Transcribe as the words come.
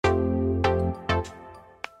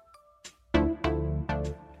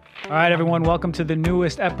All right, everyone, welcome to the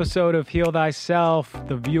newest episode of Heal Thyself.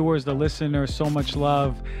 The viewers, the listeners, so much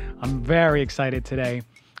love. I'm very excited today.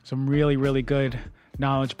 Some really, really good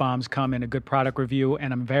knowledge bombs coming, a good product review,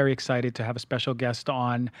 and I'm very excited to have a special guest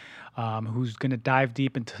on who's going to dive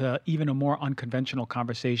deep into even a more unconventional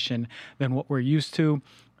conversation than what we're used to.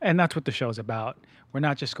 And that's what the show's about. We're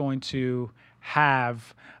not just going to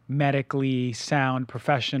have medically sound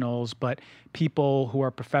professionals, but people who are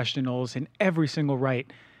professionals in every single right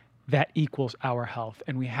that equals our health.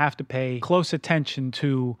 And we have to pay close attention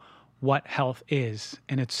to what health is.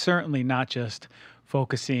 And it's certainly not just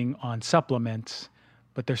focusing on supplements,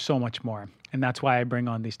 but there's so much more. And that's why I bring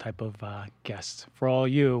on these type of guests for all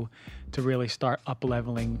you to really start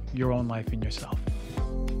up-leveling your own life and yourself.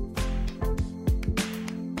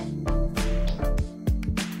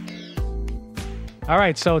 All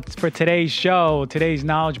right, so for today's show, today's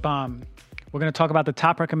Knowledge Bomb, we're going to talk about the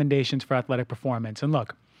top recommendations for athletic performance. And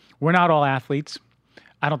look, we're not all athletes.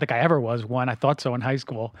 I don't think I ever was one. I thought so in high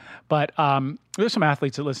school. But there's some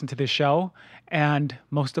athletes that listen to this show, and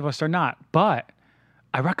most of us are not. But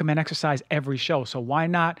I recommend exercise every show. So why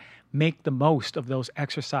not make the most of those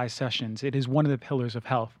exercise sessions? It is one of the pillars of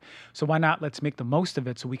health. So why not let's make the most of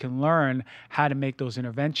it so we can learn how to make those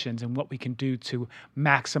interventions and what we can do to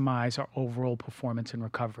maximize our overall performance and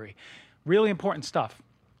recovery. Really important stuff.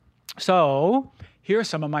 So here are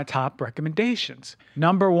some of my top recommendations.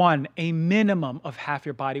 Number one, a minimum of half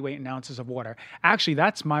your body weight in ounces of water. Actually,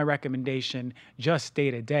 that's my recommendation just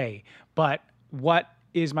day to day. But what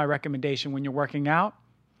is my recommendation when you're working out?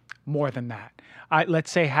 More than that. Let's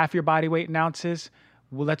say half your body weight in ounces.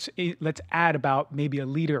 Well, let's add about maybe a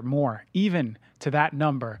liter more, even to that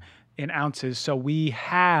number in ounces. So we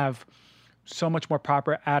have so much more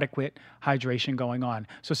proper, adequate hydration going on.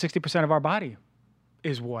 So 60% of our body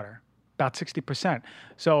is water, about 60%.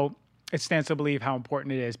 So it stands to believe how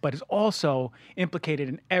important it is, but it's also implicated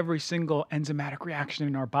in every single enzymatic reaction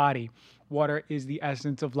in our body. Water is the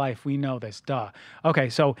essence of life. We know this, duh. Okay,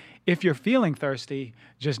 so if you're feeling thirsty,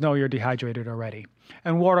 just know you're dehydrated already.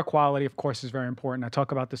 And water quality, of course, is very important. I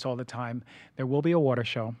talk about this all the time. There will be a water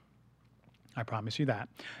show. I promise you that.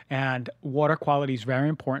 And water quality is very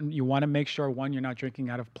important. You want to make sure, one, you're not drinking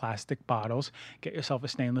out of plastic bottles. Get yourself a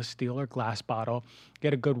stainless steel or glass bottle.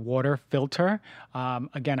 Get a good water filter.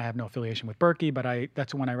 Again, I have no affiliation with Berkey, but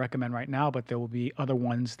that's the one I recommend right now. But there will be other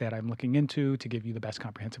ones that I'm looking into to give you the best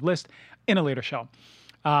comprehensive list in a later show.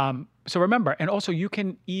 So remember, and also you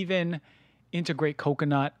can even integrate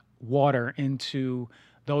coconut water into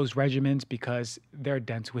those regimens because they're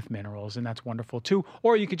dense with minerals, and that's wonderful too.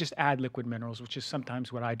 Or you could just add liquid minerals, which is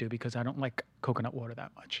sometimes what I do because I don't like coconut water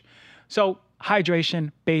that much. So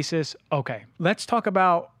hydration, basis. Okay, let's talk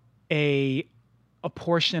about a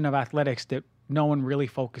portion of athletics that no one really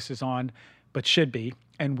focuses on, but should be,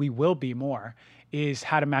 and we will be more, is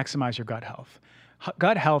how to maximize your gut health.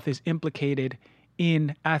 Gut health is implicated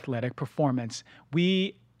in athletic performance.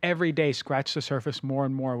 We every day scratch the surface more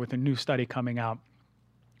and more with a new study coming out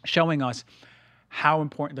showing us how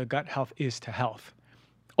important the gut health is to health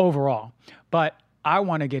overall. But I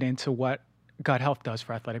want to get into what gut health does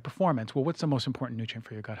for athletic performance. Well, what's the most important nutrient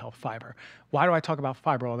for your gut health? Fiber. Why do I talk about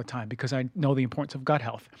fiber all the time? Because I know the importance of gut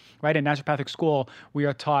health, right? In naturopathic school, we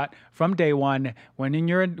are taught from day one, when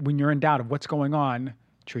you're in doubt of what's going on,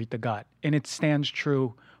 treat the gut. And it stands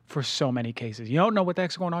true for so many cases. You don't know what the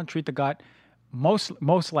heck's going on, treat the gut.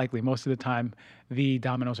 Most likely, most of the time, the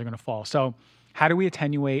dominoes are going to fall. So how do we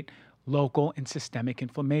attenuate local and systemic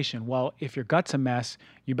inflammation? Well, if your gut's a mess,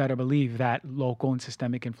 you better believe that local and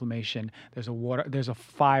systemic inflammation, there's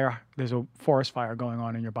a forest fire going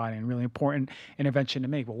on in your body, and really important intervention to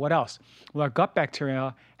make. Well, what else? Well, our gut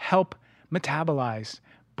bacteria help metabolize,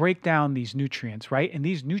 break down these nutrients, right? And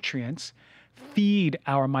these nutrients feed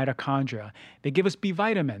our mitochondria. They give us B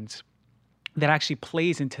vitamins that actually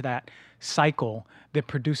plays into that cycle that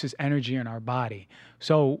produces energy in our body.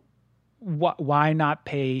 So why not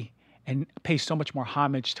pay so much more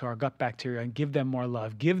homage to our gut bacteria and give them more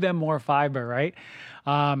love, give them more fiber, right?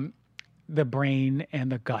 The brain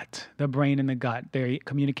and the gut, they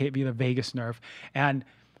communicate via the vagus nerve. And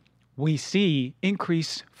we see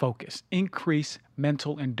increased focus, increased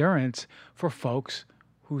mental endurance for folks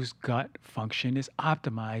whose gut function is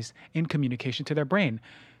optimized in communication to their brain.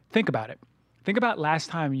 Think about it. Think about last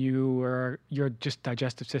time your just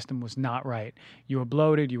digestive system was not right. You were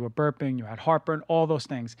bloated, you were burping, you had heartburn, all those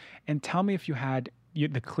things. And tell me if you had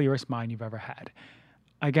the clearest mind you've ever had.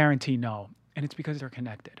 I guarantee no. And it's because they're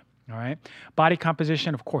connected. All right. Body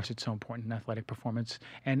composition, of course, it's so important in athletic performance.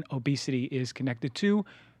 And obesity is connected to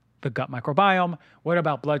the gut microbiome. What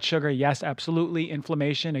about blood sugar? Yes, absolutely.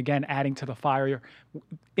 Inflammation, again, adding to the fire.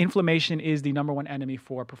 Inflammation is the number one enemy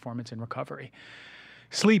for performance and recovery.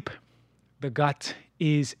 Sleep. The gut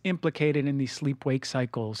is implicated in these sleep-wake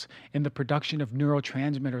cycles, in the production of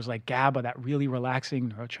neurotransmitters like GABA, that really relaxing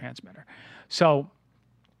neurotransmitter. So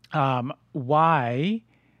why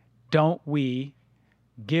don't we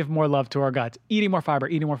give more love to our guts? Eating more fiber,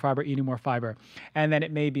 eating more fiber, eating more fiber. And then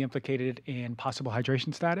it may be implicated in possible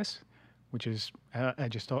hydration status, which is, I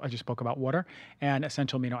just spoke about water, and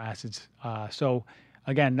essential amino acids. So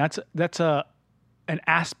again, that's an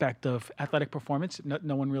aspect of athletic performance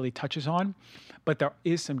no one really touches on, but there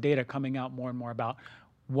is some data coming out more and more about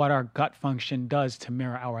what our gut function does to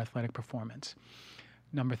mirror our athletic performance.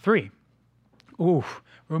 Number 3,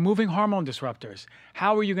 removing hormone disruptors.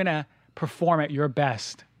 How are you going to perform at your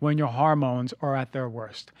best when your hormones are at their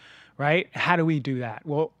worst, right? How do we do that?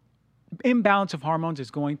 Well, imbalance of hormones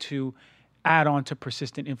is going to add on to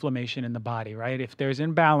persistent inflammation in the body, right? If there's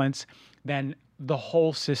imbalance, then the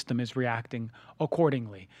whole system is reacting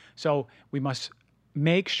accordingly. So we must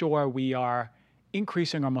make sure we are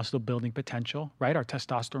increasing our muscle building potential, right? Our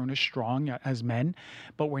testosterone is strong as men,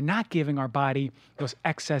 but we're not giving our body those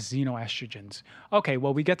excess xenoestrogens. Okay,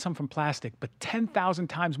 well, we get some from plastic, but 10,000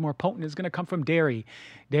 times more potent is going to come from dairy.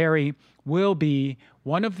 Dairy will be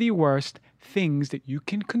one of the worst things that you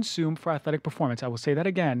can consume for athletic performance. I will say that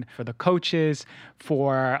again, for the coaches,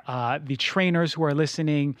 for the trainers who are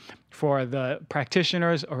listening, for the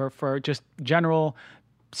practitioners, or for just general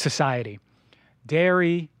society.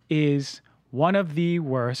 Dairy is one of the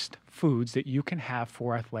worst foods that you can have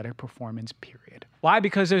for athletic performance, period. Why?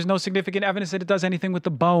 Because there's no significant evidence that it does anything with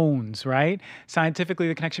the bones, right? Scientifically,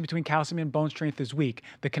 the connection between calcium and bone strength is weak.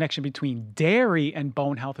 The connection between dairy and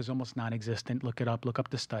bone health is almost non-existent. Look it up, look up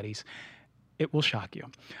the studies. It will shock you.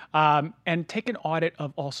 And take an audit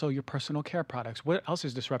of also your personal care products. What else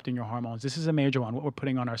is disrupting your hormones? This is a major one, what we're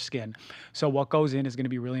putting on our skin. So what goes in is going to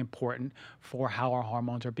be really important for how our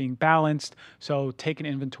hormones are being balanced. So take an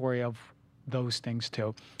inventory of those things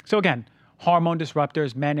too. So again, hormone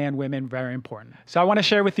disruptors, men and women, very important. So I want to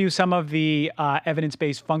share with you some of the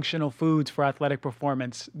evidence-based functional foods for athletic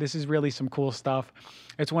performance. This is really some cool stuff.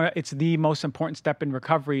 It's the most important step in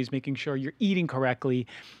recovery is making sure you're eating correctly.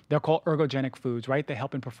 They're called ergogenic foods, right? They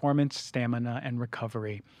help in performance, stamina, and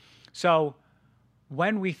recovery. So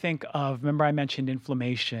when we think of, remember I mentioned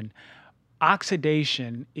inflammation,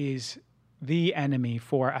 oxidation is the enemy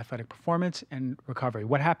for athletic performance and recovery.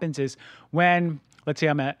 What happens is when, let's say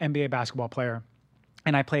I'm an NBA basketball player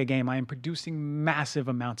and I play a game, I am producing massive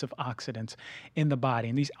amounts of oxidants in the body.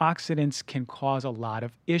 And these oxidants can cause a lot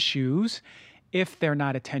of issues if they're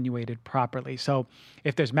not attenuated properly. So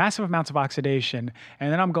if there's massive amounts of oxidation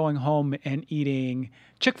and then I'm going home and eating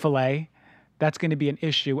Chick-fil-A, that's going to be an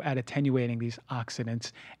issue at attenuating these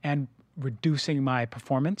oxidants and reducing my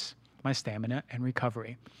performance, my stamina, and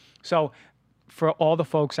recovery. So for all the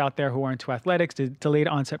folks out there who are into athletics, the delayed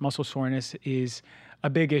onset muscle soreness is a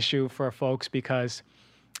big issue for folks because,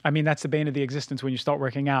 I mean, that's the bane of the existence when you start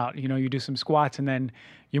working out. You know, you do some squats and then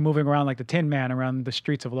you're moving around like the Tin Man around the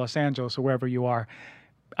streets of Los Angeles or wherever you are.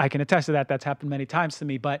 I can attest to that. That's happened many times to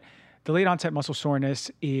me. But delayed onset muscle soreness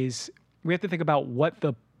is, we have to think about what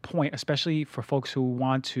the point, especially for folks who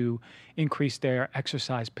want to increase their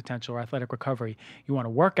exercise potential or athletic recovery. You want to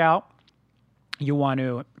work out. You want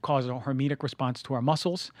to cause a hormetic response to our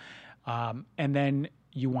muscles, and then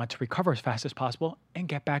you want to recover as fast as possible and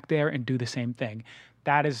get back there and do the same thing.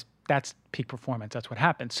 That's peak performance. That's what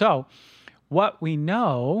happens. So what we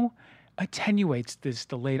know attenuates this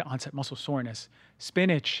delayed onset muscle soreness.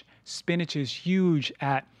 Spinach is huge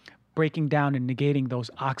at breaking down and negating those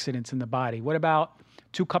oxidants in the body. What about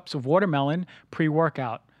 2 cups of watermelon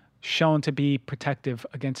pre-workout? Shown to be protective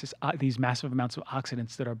against these massive amounts of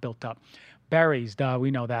oxidants that are built up. Berries,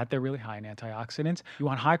 we know that. They're really high in antioxidants. You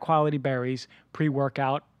want high quality berries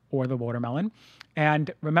pre-workout or the watermelon.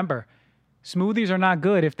 And remember, smoothies are not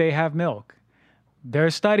good if they have milk. There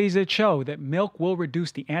are studies that show that milk will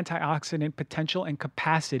reduce the antioxidant potential and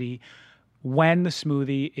capacity when the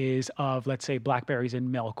smoothie is of, let's say, blackberries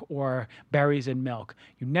and milk or berries and milk.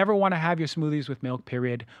 You never want to have your smoothies with milk,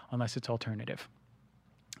 period, unless it's alternative.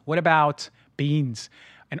 What about beans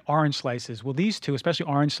and orange slices? Well, these two, especially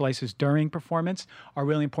orange slices during performance, are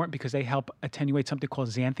really important because they help attenuate something called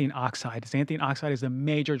xanthine oxide. Xanthine oxide is a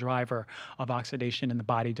major driver of oxidation in the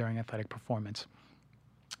body during athletic performance.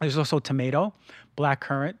 There's also tomato,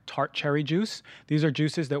 blackcurrant, tart cherry juice. These are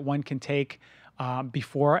juices that one can take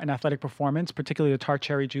before an athletic performance, particularly the tart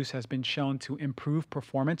cherry juice has been shown to improve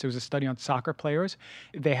performance. There was a study on soccer players.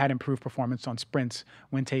 They had improved performance on sprints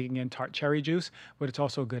when taking in tart cherry juice, but it's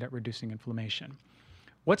also good at reducing inflammation.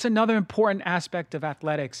 What's another important aspect of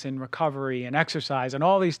athletics and recovery and exercise and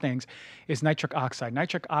all these things is nitric oxide.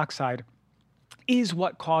 Nitric oxide is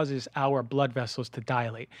what causes our blood vessels to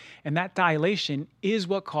dilate. And that dilation is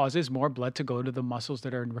what causes more blood to go to the muscles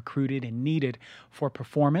that are recruited and needed for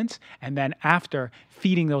performance, and then after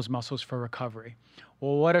feeding those muscles for recovery.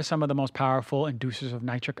 Well, what are some of the most powerful inducers of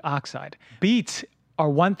nitric oxide? Beets are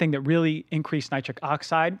one thing that really increase nitric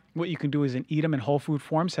oxide. What you can do is eat them in whole food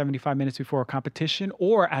form 75 minutes before a competition,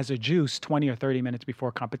 or as a juice 20 or 30 minutes before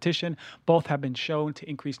a competition. Both have been shown to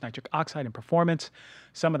increase nitric oxide in performance.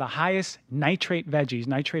 Some of the highest nitrate veggies,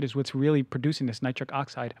 nitrate is what's really producing this nitric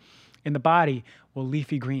oxide in the body, well,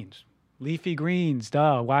 leafy greens. Leafy greens,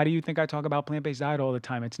 duh. Why do you think I talk about plant-based diet all the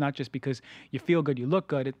time? It's not just because you feel good, you look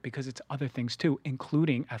good, it's because it's other things too,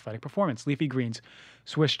 including athletic performance. Leafy greens,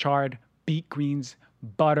 Swiss chard, beet greens,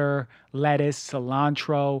 butter, lettuce,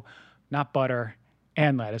 cilantro, not butter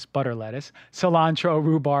and lettuce, butter lettuce, cilantro,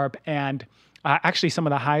 rhubarb, and actually some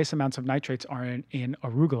of the highest amounts of nitrates are in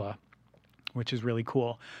arugula, which is really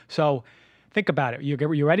cool. So think about it. You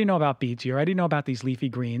already know about beets. You already know about these leafy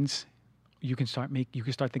greens. You can start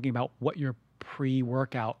thinking about what your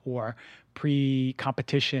pre-workout or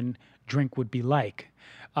pre-competition drink would be like.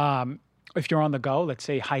 If you're on the go, let's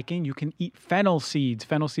say hiking, you can eat fennel seeds.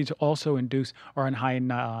 Fennel seeds also are high in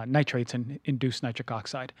nitrates and induce nitric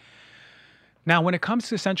oxide. Now, when it comes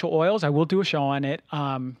to essential oils, I will do a show on it.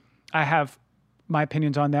 I have my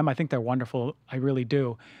opinions on them. I think they're wonderful. I really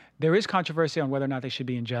do. There is controversy on whether or not they should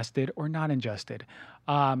be ingested or not ingested.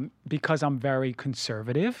 Because I'm very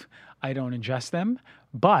conservative, I don't ingest them.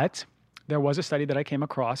 But there was a study that I came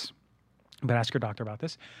across, but ask your doctor about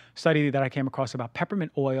this, study that I came across about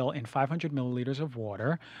peppermint oil in 500 milliliters of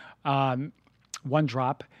water, 1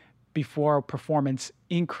 drop before performance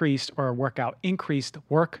increased, or workout increased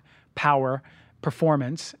work, power,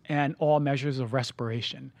 performance, and all measures of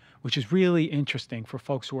respiration, which is really interesting for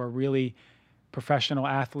folks who are really professional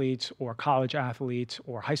athletes or college athletes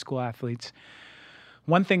or high school athletes.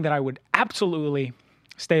 One thing that I would absolutely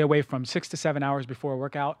stay away from 6 to 7 hours before a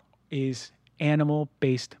workout is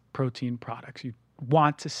animal-based protein products. You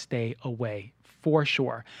want to stay away for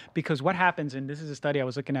sure, because what happens, and this is a study I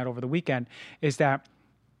was looking at over the weekend, is that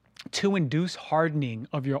to induce hardening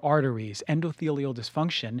of your arteries, endothelial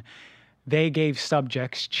dysfunction, they gave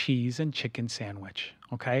subjects cheese and chicken sandwich,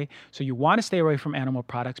 okay? So you want to stay away from animal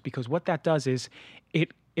products, because what that does is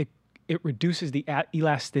it reduces the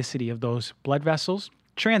elasticity of those blood vessels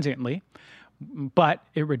transiently, but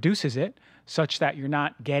it reduces it such that you're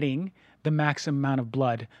not getting the maximum amount of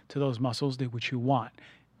blood to those muscles which you want,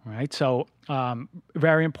 right? So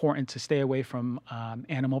very important to stay away from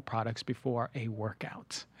animal products before a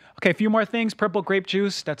workout. Okay, a few more things. Purple grape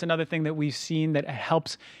juice, that's another thing that we've seen that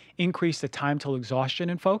helps increase the time till exhaustion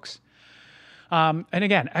in folks. And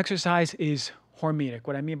again, exercise is hormetic.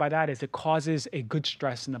 What I mean by that is it causes a good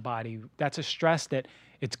stress in the body. That's a stress that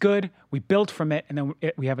it's good, we build from it, and then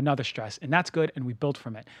we have another stress, and that's good, and we build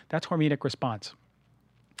from it. That's hormetic response.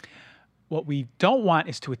 What we don't want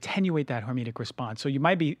is to attenuate that hormetic response. So you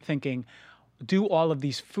might be thinking, do all of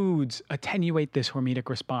these foods attenuate this hormetic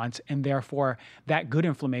response, and therefore that good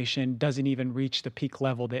inflammation doesn't even reach the peak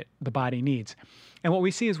level that the body needs? And what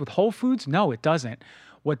we see is with whole foods, no, it doesn't.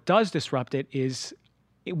 What does disrupt it is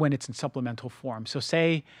when it's in supplemental form. So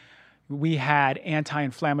say we had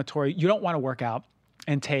anti-inflammatory, you don't want to work out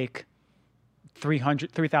and take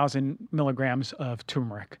 3,000 milligrams of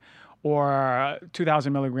turmeric, or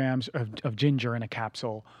 2,000 milligrams of ginger in a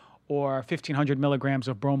capsule, or 1,500 milligrams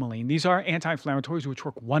of bromelain. These are anti-inflammatories which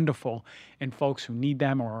work wonderful in folks who need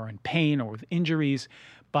them or are in pain or with injuries,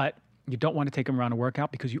 but you don't want to take them around a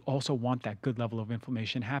workout because you also want that good level of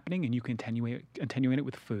inflammation happening, and you can attenuate it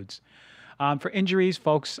with foods. For injuries,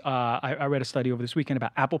 folks, I read a study over this weekend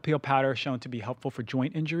about apple peel powder shown to be helpful for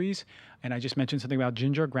joint injuries. And I just mentioned something about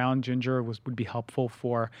ginger. Ground ginger would be helpful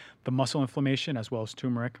for the muscle inflammation, as well as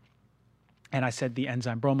turmeric. And I said the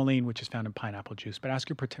enzyme bromelain, which is found in pineapple juice. But ask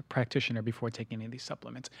your practitioner before taking any of these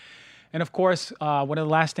supplements. And of course, one of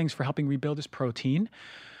the last things for helping rebuild is protein.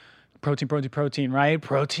 Protein, right?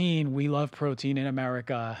 Protein. We love protein in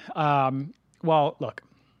America. Well, look,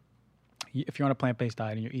 if you're on a plant-based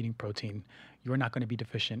diet and you're eating protein, you're not going to be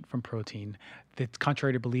deficient from protein. That's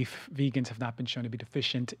contrary to belief. Vegans have not been shown to be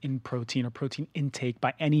deficient in protein or protein intake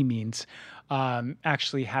by any means.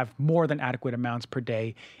 Actually have more than adequate amounts per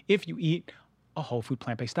day if you eat a whole food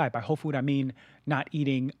plant-based diet. By whole food, I mean not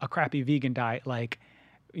eating a crappy vegan diet like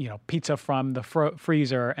pizza from the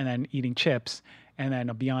freezer and then eating chips and then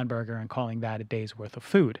a Beyond Burger and calling that a day's worth of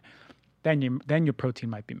food. Then your protein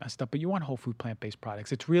might be messed up. But you want whole food plant-based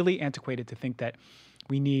products. It's really antiquated to think that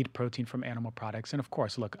we need protein from animal products. And of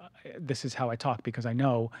course, look, this is how I talk because I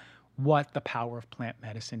know what the power of plant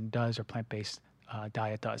medicine does or plant-based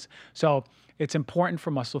diet does. So it's important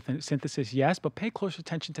for muscle synthesis, yes, but pay close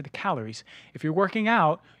attention to the calories. If you're working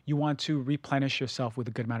out, you want to replenish yourself with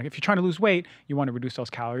a good amount. If you're trying to lose weight, you want to reduce those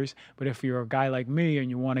calories. But if you're a guy like me and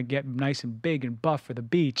you want to get nice and big and buff for the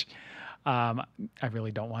beach, I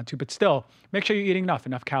really don't want to. But still, make sure you're eating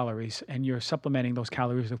enough calories and you're supplementing those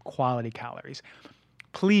calories with quality calories.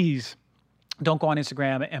 Please don't go on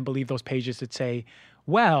Instagram and believe those pages that say,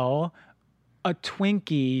 well, a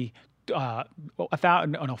Twinkie,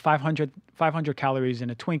 500 calories in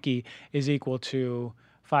a Twinkie is equal to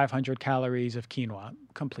 500 calories of quinoa.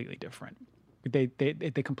 Completely different. They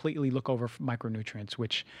completely look over micronutrients,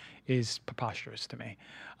 which is preposterous to me.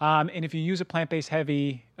 And if you use a plant-based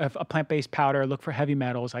powder, look for heavy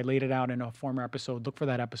metals. I laid it out in a former episode. Look for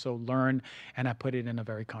that episode, learn, and I put it in a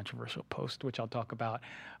very controversial post, which I'll talk about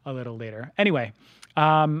a little later. Anyway,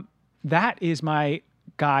 that is my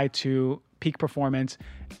guide to peak performance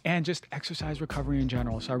and just exercise recovery in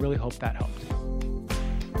general. So I really hope that helped.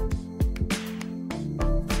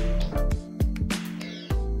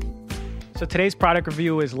 So today's product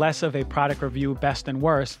review is less of a product review, best and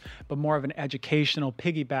worst, but more of an educational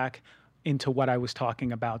piggyback into what I was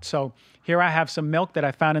talking about. So here I have some milk that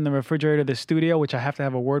I found in the refrigerator of the studio, which I have to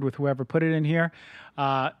have a word with whoever put it in here.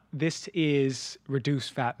 This is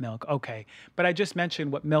reduced fat milk. Okay, but I just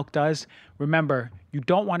mentioned what milk does. Remember, you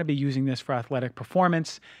don't want to be using this for athletic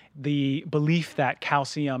performance. The belief that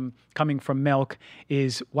calcium coming from milk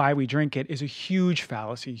is why we drink it is a huge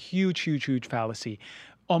fallacy, huge fallacy.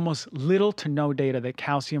 Almost little to no data that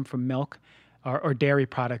calcium from milk or dairy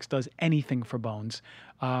products does anything for bones.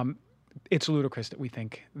 It's ludicrous that we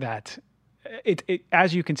think that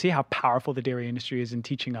as you can see how powerful the dairy industry is in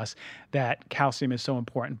teaching us that calcium is so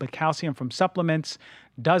important. But calcium from supplements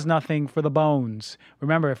does nothing for the bones.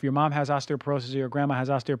 Remember, if your mom has osteoporosis or your grandma has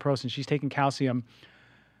osteoporosis and she's taking calcium,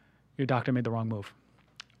 your doctor made the wrong move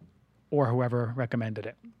or whoever recommended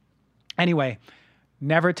it. Anyway,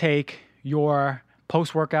 never take your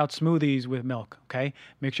post-workout smoothies with milk, okay?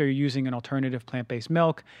 Make sure you're using an alternative plant-based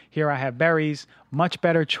milk. Here I have berries, much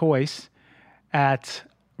better choice at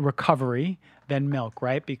recovery than milk,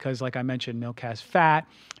 right? Because like I mentioned, milk has fat,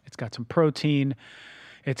 it's got some protein,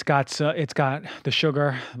 it's got the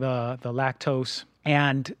sugar, the lactose,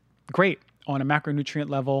 and great. On a macronutrient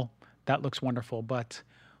level, that looks wonderful. But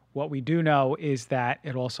what we do know is that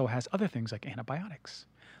it also has other things like antibiotics,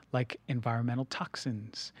 like environmental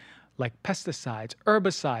toxins, like pesticides,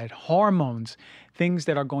 herbicide, hormones, things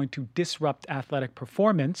that are going to disrupt athletic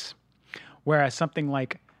performance, whereas something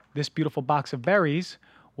like this beautiful box of berries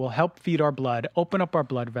will help feed our blood, open up our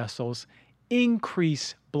blood vessels,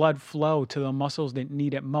 increase blood flow to the muscles that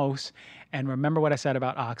need it most. And remember what I said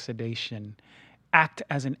about oxidation. Act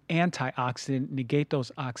as an antioxidant, negate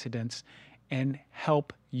those oxidants, and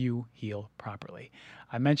help you heal properly.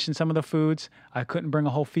 I mentioned some of the foods. I couldn't bring a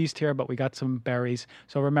whole feast here, but we got some berries.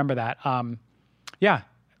 So remember that.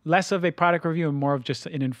 Less of a product review and more of just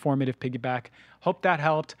an informative piggyback. Hope that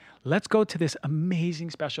helped. Let's go to this amazing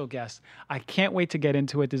special guest. I can't wait to get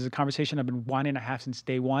into it. This is a conversation I've been wanting to have since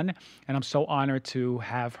day one, and I'm so honored to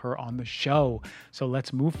have her on the show. So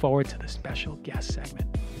let's move forward to the special guest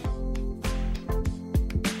segment.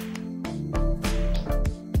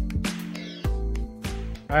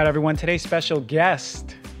 All right, everyone, today's special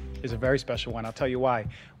guest is a very special one. I'll tell you why.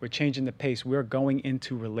 We're changing the pace. We're going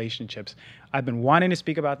into relationships. I've been wanting to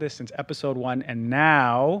speak about this since episode 1, and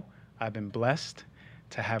now I've been blessed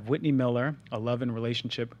to have Whitney Miller, a love and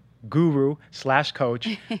relationship guru / coach.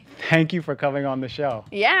 Thank you for coming on the show.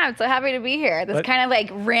 Yeah, I'm so happy to be here. This kind of like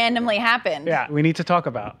randomly happened. Yeah, we need to talk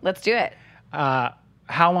about. Let's do it.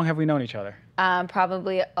 How long have we known each other?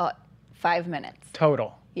 Probably 5 minutes.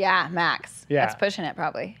 Total. Yeah, max. Yeah. That's pushing it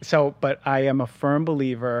probably. So, but I am a firm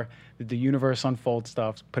believer that the universe unfolds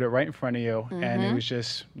stuff, put it right in front of you, and it was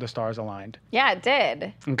just the stars aligned. Yeah, it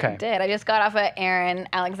did. Okay. It did. I just got off of Aaron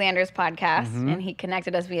Alexander's podcast, and he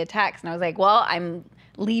connected us via text, and I was like, well, I'm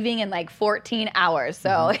leaving in like 14 hours,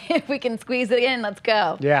 so if we can squeeze it in, let's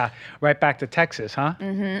go. Yeah, right back to Texas, huh?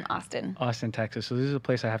 Austin, Texas. So this is a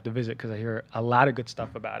place I have to visit because I hear a lot of good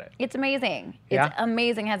stuff about it. It's amazing. Yeah? It's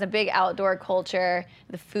amazing. It has a big outdoor culture.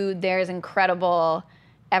 The food there is incredible.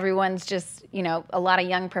 everyone's just, a lot of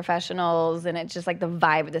young professionals, and it's just like the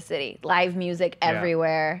vibe of the city. Live music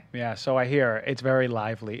everywhere. Yeah, so I hear it's very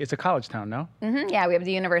lively. It's a college town, no? Yeah, we have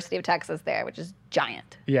the University of Texas there, which is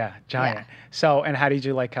giant. Yeah, giant. Yeah. So, and how did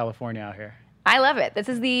you like California out here? I love it. This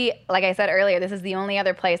is like I said earlier, this is the only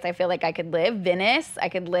other place I feel like I could live. Venice, I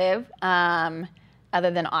could live,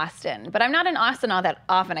 other than Austin. But I'm not in Austin all that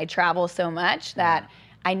often. I travel so much that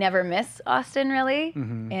I never miss Austin, really.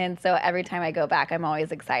 And so every time I go back, I'm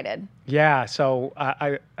always excited. Yeah, so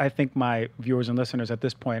I think my viewers and listeners at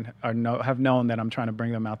this point have known that I'm trying to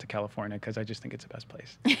bring them out to California because I just think it's the best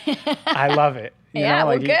place. I love it.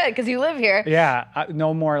 Good, because you live here. Yeah,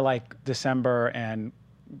 no more like December and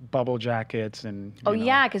bubble jackets and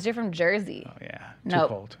yeah, because you're from Jersey. Oh yeah, Nope. too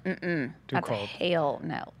cold. Too That's cold. Hell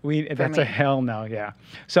no. That's a hell no. Yeah.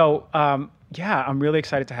 So I'm really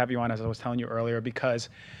excited to have you on, as I was telling you earlier, because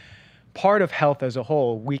part of health as a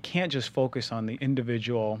whole, we can't just focus on the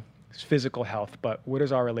individual physical health, but what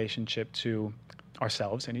is our relationship to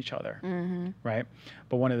ourselves and each other, right?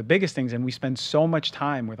 But one of the biggest things, and we spend so much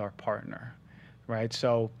time with our partner, right?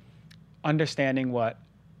 So understanding what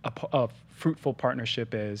a fruitful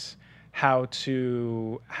partnership is, how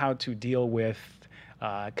to deal with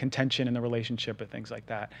contention in the relationship or things like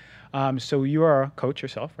that. So you are a coach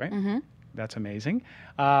yourself, right? That's amazing.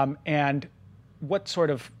 And what sort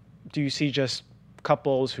of do you see, just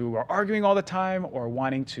couples who are arguing all the time or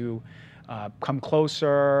wanting to come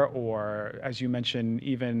closer, or as you mentioned,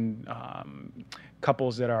 even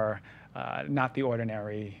couples that are not the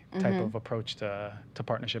ordinary type of approach to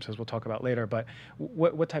partnerships, as we'll talk about later. But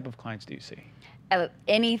what type of clients do you see?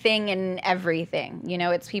 Anything and everything.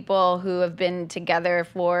 It's people who have been together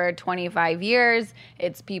for 25 years.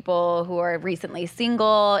 It's people who are recently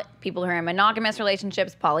single, people who are in monogamous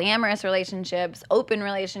relationships, polyamorous relationships, open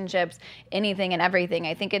relationships, anything and everything.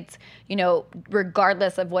 I think it's,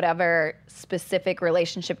 regardless of whatever specific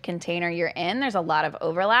relationship container you're in, there's a lot of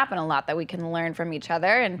overlap and a lot that we can learn from each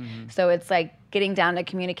other. And so it's like getting down to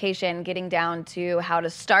communication, getting down to how to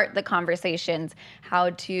start the conversations, how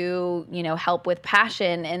to, help with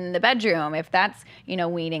passion in the bedroom, if that's,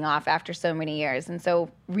 weaning off after so many years. And so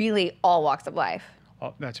really all walks of life.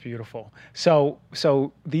 Oh, that's beautiful. So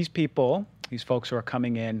these folks who are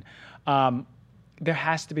coming in, there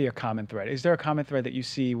has to be a common thread. Is there a common thread that you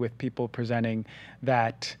see with people presenting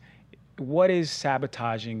that what is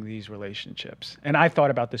sabotaging these relationships? And I've thought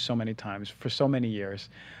about this so many times for so many years.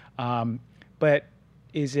 But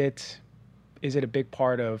is it a big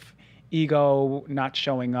part of ego, not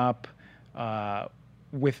showing up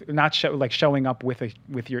showing up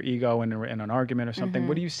with your ego in an argument or something?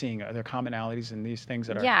 What are you seeing? Are there commonalities in these things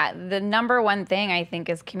that are? Yeah, the number one thing I think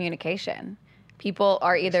is communication. People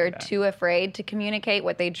are either too afraid to communicate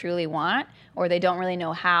what they truly want, or they don't really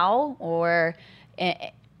know how,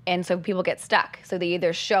 and so people get stuck. So they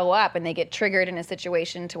either show up and they get triggered in a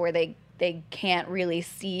situation to where they can't really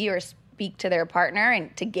see or speak to their partner,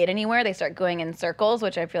 and to get anywhere, they start going in circles,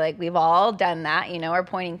 which I feel like we've all done that, or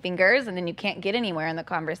pointing fingers, and then you can't get anywhere in the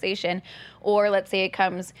conversation. Or let's say it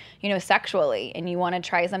comes, sexually, and you want to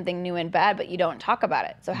try something new in bed, but you don't talk about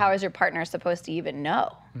it. So how is your partner supposed to even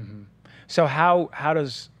know? So how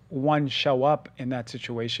does one show up in that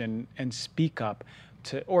situation and speak up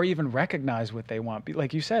to, or even recognize what they want?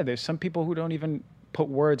 Like you said, there's some people who don't even put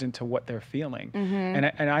words into what they're feeling.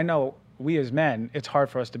 And I know we as men, it's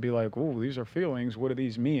hard for us to be like, oh, these are feelings. What do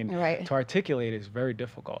these mean? Right. To articulate is very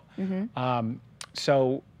difficult.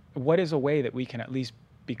 So what is a way that we can at least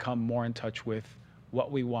become more in touch with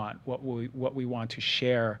what we want, what we want to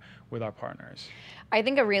share with our partners? I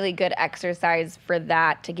think a really good exercise for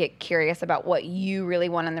that, to get curious about what you really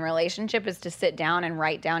want in the relationship, is to sit down and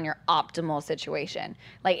write down your optimal situation.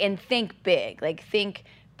 And think big. Think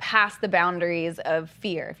past the boundaries of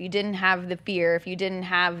fear. If you didn't have the fear, if you didn't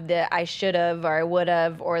have the I should have or I would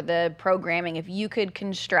have, or the programming, if you could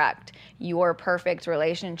construct your perfect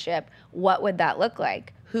relationship, what would that look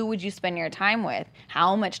like? Who would you spend your time with?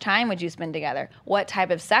 How much time would you spend together? What type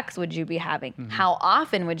of sex would you be having? How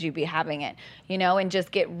often would you be having it? And just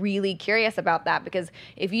get really curious about that, because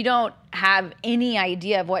if you don't have any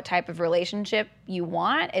idea of what type of relationship you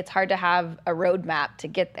want, it's hard to have a roadmap to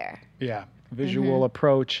get there. Yeah. Visual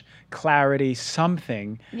approach, clarity,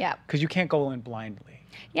 something. Yeah. Because you can't go in blindly.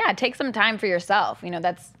 Yeah, take some time for yourself.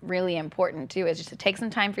 That's really important too, is just to take some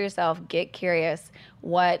time for yourself, get curious.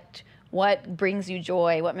 What brings you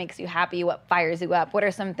joy? What makes you happy? What fires you up? What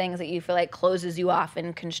are some things that you feel like closes you off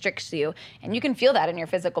and constricts you? And you can feel that in your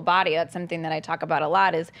physical body. That's something that I talk about a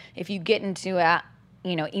lot, is if you get into a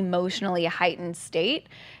emotionally heightened state,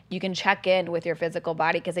 you can check in with your physical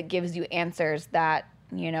body, because it gives you answers that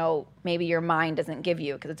maybe your mind doesn't give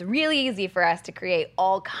you, because it's really easy for us to create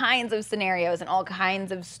all kinds of scenarios and all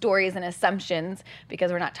kinds of stories and assumptions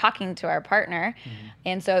because we're not talking to our partner.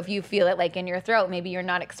 And so if you feel it like in your throat, maybe you're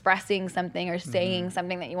not expressing something or saying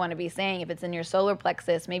something that you want to be saying. If it's in your solar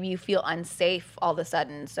plexus, maybe you feel unsafe all of a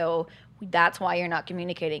sudden. So that's why you're not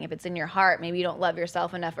communicating. If it's in your heart, maybe you don't love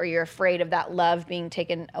yourself enough, or you're afraid of that love being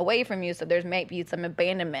taken away from you. So there's maybe some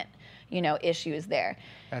abandonment, issues there.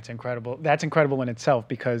 That's incredible. That's incredible in itself,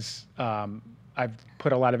 because I've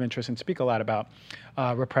put a lot of interest and speak a lot about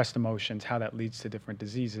repressed emotions, how that leads to different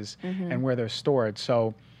diseases and where they're stored.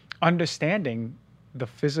 So understanding the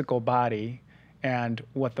physical body and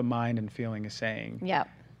what the mind and feeling is saying. Yep.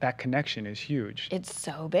 That connection is huge. It's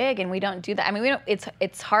so big, and we don't do that. I mean,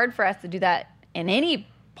 it's hard for us to do that in any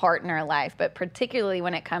part in our life, but particularly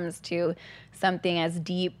when it comes to something as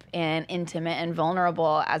deep and intimate and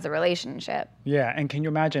vulnerable as a relationship. Yeah, and can you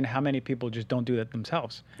imagine how many people just don't do that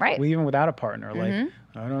themselves? Right. Well, even without a partner, like,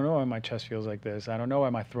 I don't know why my chest feels like this. I don't know why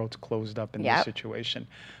my throat's closed up in this situation.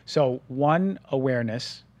 So one,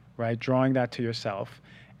 awareness, right? Drawing that to yourself,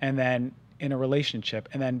 and then in a relationship,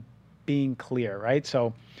 and then being clear, right?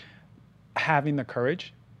 So having the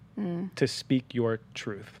courage to speak your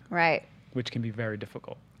truth. Right. Which can be very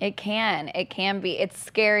difficult. It can be. It's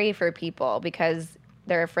scary for people because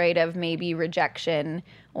they're afraid of maybe rejection,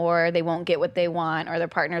 or they won't get what they want, or their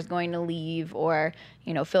partner's going to leave, or,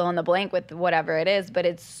 fill in the blank with whatever it is. But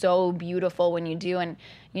it's so beautiful when you do. And,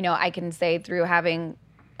 I can say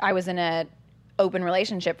I was in a open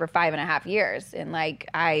relationship for 5.5 years. And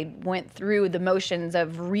I went through the motions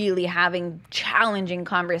of really having challenging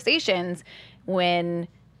conversations when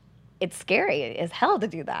it's scary as hell to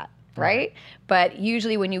do that. Right? But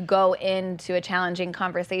usually when you go into a challenging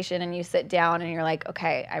conversation and you sit down and you're like,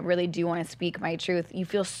 okay, I really do want to speak my truth, you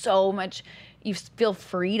feel you feel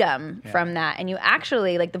freedom from that. And you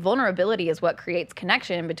actually, the vulnerability is what creates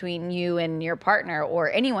connection between you and your partner, or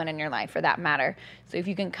anyone in your life for that matter. So if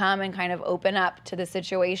you can come and kind of open up to the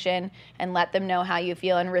situation and let them know how you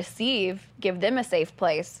feel and give them a safe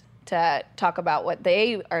place to talk about what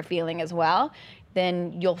they are feeling as well,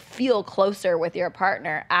 then you'll feel closer with your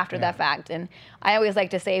partner after that fact. And I always like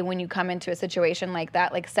to say, when you come into a situation like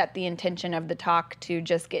that, set the intention of the talk to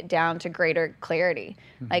just get down to greater clarity.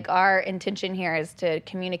 Our intention here is to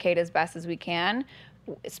communicate as best as we can,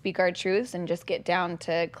 speak our truths, and just get down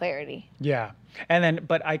to clarity. Yeah. And then,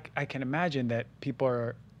 but I can imagine that people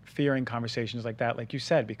are fearing conversations like that, like you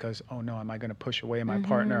said, because, oh no, am I going to push away my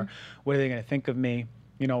partner? What are they going to think of me?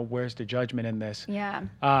 Where's the judgment in this? Yeah.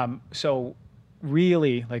 So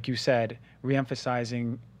really, like you said,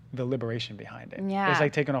 reemphasizing the liberation behind it. Yeah. It's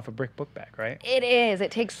like taking off a brick book bag, right? It is.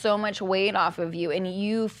 It takes so much weight off of you, and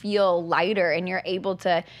you feel lighter, and you're able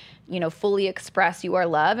to, fully express your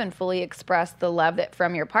love and fully express the love that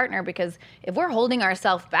from your partner. Because if we're holding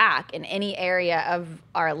ourselves back in any area of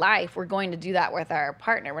our life, we're going to do that with our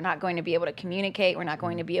partner. We're not going to be able to communicate. We're not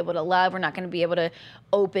going to be able to love. We're not going to be able to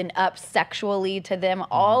open up sexually to them.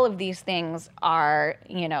 All of these things are,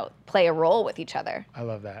 play a role with each other. I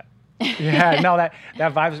love that. Yeah, no, that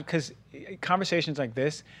vibes, because conversations like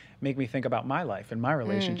this make me think about my life and my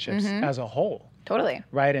relationships as a whole. Totally.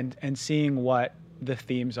 Right, and seeing what the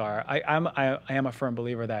themes are. I am a firm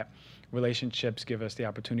believer that relationships give us the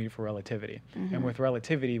opportunity for relativity. And with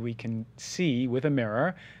relativity, we can see with a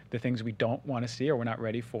mirror the things we don't want to see or we're not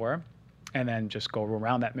ready for, and then just go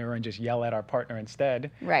around that mirror and just yell at our partner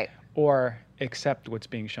instead. Right. Or accept what's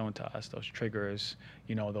being shown to us, those triggers,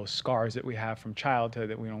 those scars that we have from childhood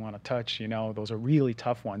that we don't want to touch, those are really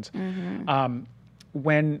tough ones.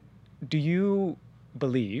 When do you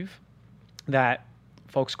believe that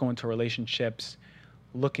folks go into relationships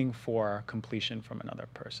looking for completion from another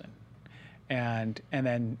person, and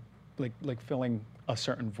then like filling a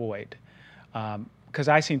certain void? Because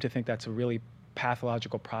I seem to think that's a really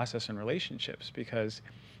pathological process in relationships, because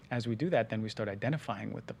as we do that, then we start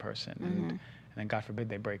identifying with the person, and then God forbid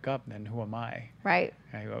they break up, then who am I? Right.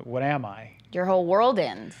 What am I? Your whole world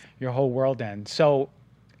ends. Your whole world ends. So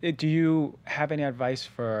do you have any advice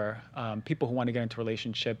for people who want to get into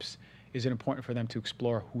relationships? Is it important for them to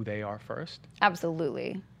explore who they are first?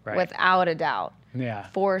 Absolutely. Right. Without a doubt. Yeah.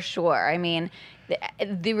 For sure. I mean,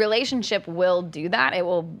 the relationship will do that. It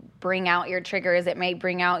will bring out your triggers. It may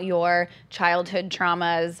bring out your childhood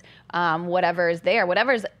traumas, whatever is there,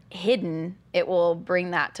 whatever's hidden it will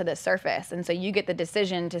bring that to the surface. And so you get the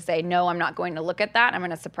decision to say, no, I'm not going to look at that. I'm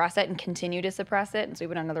going to suppress it and continue to suppress it and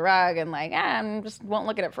sweep it under the rug and like, I just won't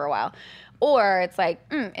look at it for a while. Or it's like,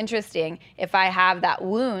 interesting. If I have that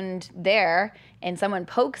wound there and someone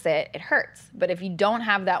pokes it, it hurts. But if you don't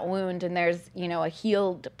have that wound and there's, a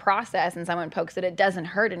healed process and someone pokes it, it doesn't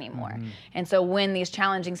hurt anymore. And so when these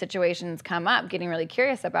challenging situations come up, getting really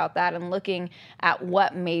curious about that and looking at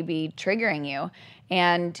what may be triggering you.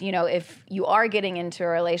 And, if you are getting into a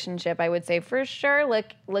relationship, I would say for sure,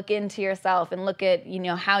 look into yourself and look at,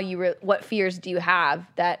 how what fears do you have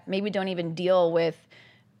that maybe don't even deal with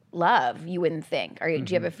love, you wouldn't think. Do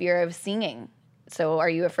you have a fear of singing? So are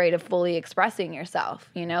you afraid of fully expressing yourself,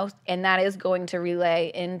 And that is going to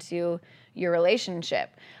relay into your relationship.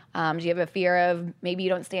 Do you have a fear of maybe you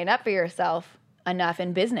don't stand up for yourself enough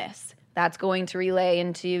in business? That's going to relay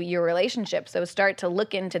into your relationship. So start to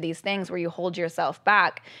look into these things where you hold yourself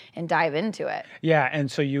back and dive into it. Yeah,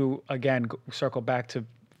 and so you, again, circle back to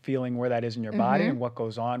feeling where that is in your body and what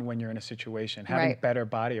goes on when you're in a situation. Having better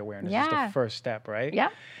body awareness is the first step, right? Yeah.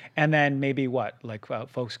 And then maybe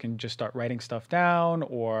folks can just start writing stuff down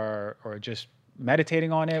or just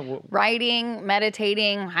meditating on it? Writing,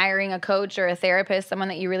 meditating, hiring a coach or a therapist, someone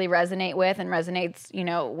that you really resonate with and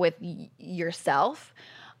resonates, with yourself.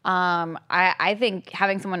 I think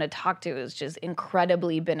having someone to talk to is just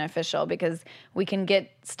incredibly beneficial because we can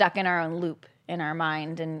get stuck in our own loop in our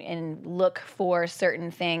mind and look for certain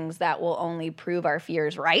things that will only prove our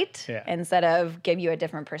fears right instead of give you a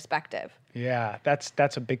different perspective. Yeah,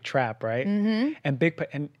 that's a big trap, right? And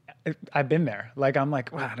I've been there. Like, I'm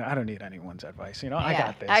like, well, I don't need anyone's advice. I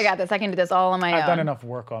got this. I can do this all on my own. I've done enough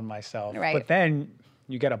work on myself. Right. But then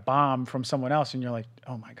you get a bomb from someone else and you're like,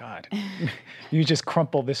 oh my God, you just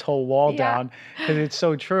crumple this whole wall down because it's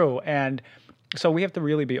so true. And so we have to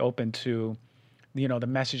really be open to, the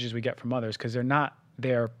messages we get from others because they're not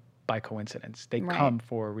there by coincidence. They come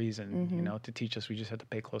for a reason, to teach us. We just have to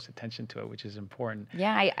pay close attention to it, which is important.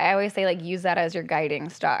 Yeah, I always say use that as your guiding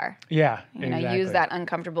star. Yeah, exactly. Use that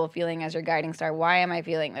uncomfortable feeling as your guiding star. Why am I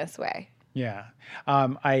feeling this way? Yeah.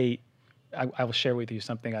 I will share with you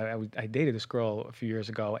something. I dated this girl a few years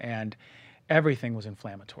ago, and everything was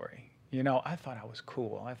inflammatory. I thought I was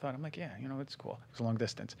cool. I'm like, yeah, it's cool. It was long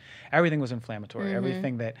distance. Everything was inflammatory.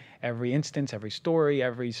 Every instance, every story,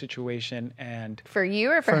 every situation. And for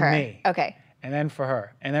you or for her? For me. Okay. And then for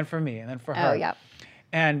her. And then for me. And then for her. Oh, yeah.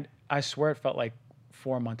 And I swear it felt like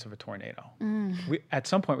 4 months of a tornado. At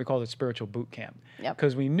some point, we called it spiritual boot camp.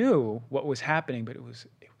 Because we knew what was happening, but it was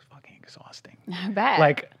fucking exhausting. I bet.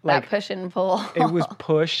 Like that push and pull. It was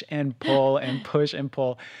push and pull and push and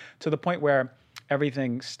pull to the point where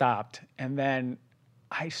everything stopped. And then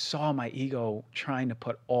I saw my ego trying to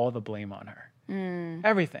put all the blame on her.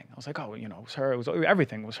 Everything. I was like, oh, it was her.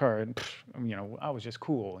 Everything was her. And, I was just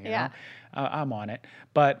cool. I'm on it.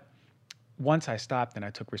 But once I stopped and I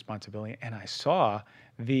took responsibility and I saw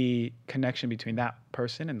the connection between that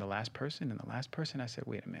person and the last person and the last person, I said,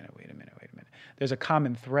 wait a minute. There's a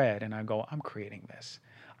common thread. And I go, I'm creating this.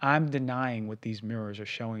 I'm denying what these mirrors are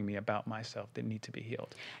showing me about myself that need to be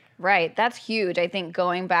healed. Right. That's huge. I think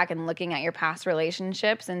going back and looking at your past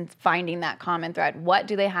relationships and finding that common thread. What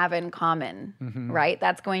do they have in common? Right?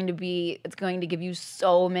 It's going to give you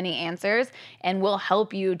so many answers and will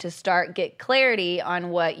help you to start get clarity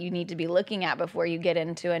on what you need to be looking at before you get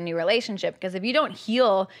into a new relationship. Because if you don't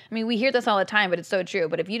heal, we hear this all the time, but it's so true.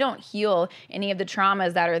 But if you don't heal any of the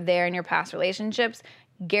traumas that are there in your past relationships,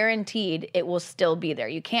 guaranteed it will still be there.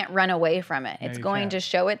 You can't run away from it. It's going to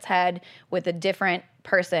show its head with a different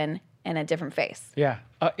person and a different face. Yeah.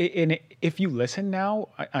 And if you listen now,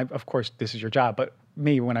 of course, this is your job, but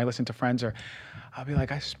me, when I listen to friends, I'll be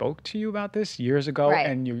like, I spoke to you about this years ago,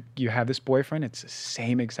 and you have this boyfriend. It's the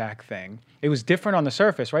same exact thing. It was different on the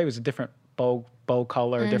surface, right? It was a different bow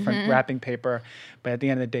color, different wrapping paper, but at the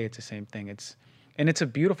end of the day, it's the same thing. It's a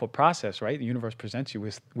beautiful process, right? The universe presents you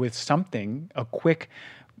with something, a quick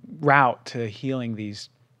route to healing these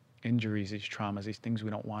injuries, these traumas, these things we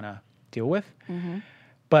don't want to deal with.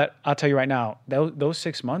 But I'll tell you right now, those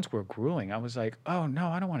 6 months were grueling. I was like, oh no,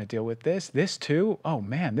 I don't want to deal with this. This too? Oh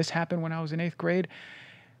man, this happened when I was in 8th grade.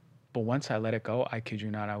 But once I let it go, I kid you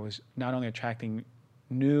not, I was not only attracting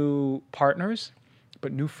new partners,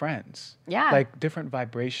 but new friends. Yeah. Like different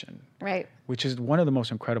vibration. Right. Which is one of the most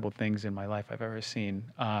incredible things in my life I've ever seen.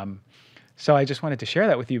 So I just wanted to share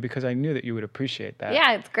that with you because I knew that you would appreciate that.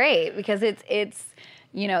 Yeah, it's great because it's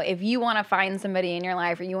if you want to find somebody in your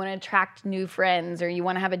life or you want to attract new friends or you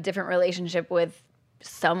want to have a different relationship with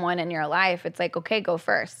someone in your life, it's like, okay, go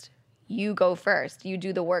first. you go first. You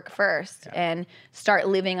do the work first and start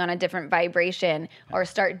living on a different vibration or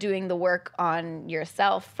start doing the work on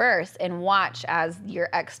yourself first and watch as your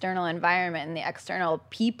external environment and the external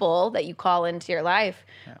people that you call into your life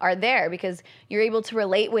are there, because you're able to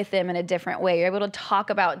relate with them in a different way. You're able to talk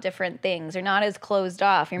about different things. You're not as closed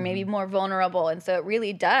off. You're maybe more vulnerable. And so it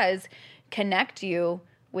really does connect you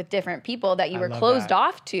with different people that you were closed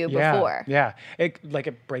off to before. Yeah,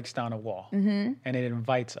 it breaks down a wall, and it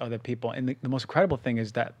invites other people. And the most incredible thing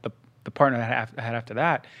is that the partner I had after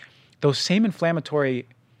that, those same inflammatory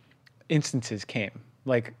instances came.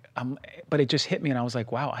 But it just hit me, and I was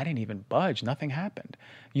like, wow, I didn't even budge. Nothing happened.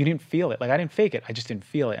 You didn't feel it. I didn't fake it. I just didn't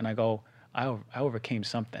feel it. And I go, I overcame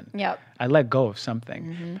something. Yep. I let go of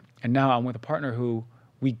something. And now I'm with a partner who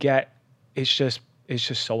it's just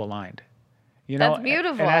so aligned. That's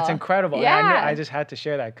beautiful. And that's incredible. Yeah. And I just had to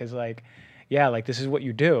share that because this is what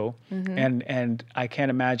you do. And I can't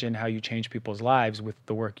imagine how you change people's lives with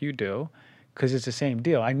the work you do, because it's the same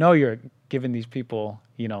deal. I know you're giving these people,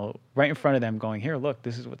 right in front of them going, here, look,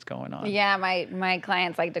 this is what's going on. Yeah, my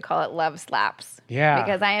clients like to call it love slaps. Yeah.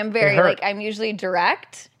 Because I am I'm usually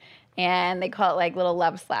direct. And they call it little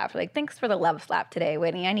love slaps. Thanks for the love slap today,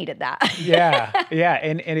 Whitney. I needed that. Yeah.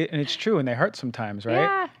 And it's true. And they hurt sometimes, right?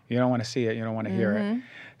 Yeah. You don't want to see it. You don't want to hear it.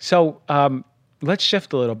 So let's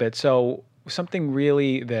shift a little bit. So something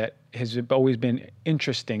really that has always been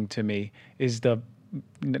interesting to me is the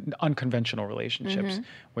unconventional relationships,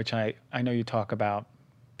 which I know you talk about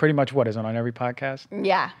pretty much on every podcast.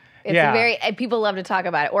 Yeah. It's people love to talk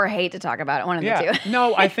about it or hate to talk about it. One of the two.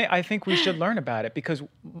 No, I think we should learn about it, because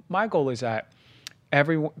my goal is that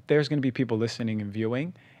there's going to be people listening and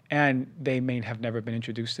viewing, and they may have never been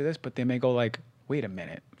introduced to this, but they may go wait a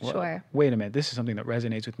minute. Sure. Wait a minute. This is something that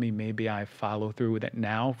resonates with me. Maybe I follow through with it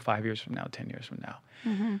now, 5 years from now, 10 years from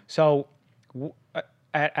now. So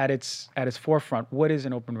at its forefront, what is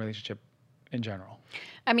an open relationship in general?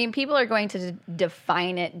 I mean, people are going to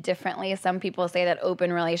define it differently. Some people say that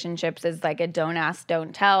open relationships is like a don't ask,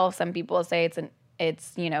 don't tell. Some people say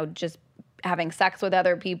it's just having sex with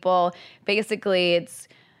other people. Basically,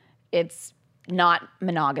 it's not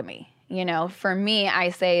monogamy. For me,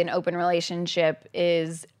 I say an open relationship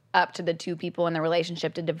is up to the two people in the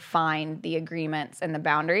relationship to define the agreements and the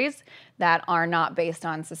boundaries that are not based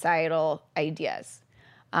on societal ideas.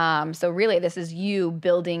 So really, this is you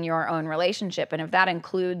building your own relationship. And if that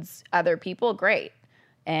includes other people, great.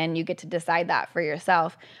 And you get to decide that for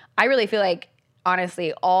yourself. I really feel like,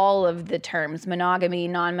 honestly, all of the terms, monogamy,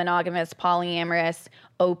 non-monogamous, polyamorous,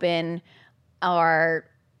 open, are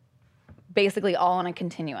basically all on a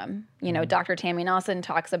continuum. Dr. Tammy Nelson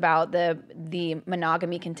talks about the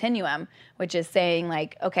monogamy continuum, which is saying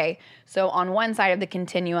okay, so on one side of the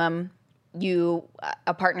continuum,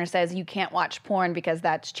 a partner says you can't watch porn because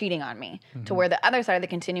that's cheating on me, to where the other side of the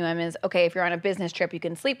continuum is, okay, if you're on a business trip, you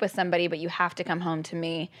can sleep with somebody, but you have to come home to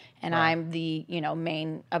me, and I'm the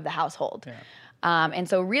main of the household. And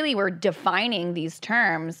so really we're defining these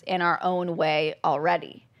terms in our own way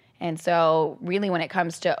already. And so really when it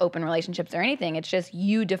comes to open relationships or anything, it's just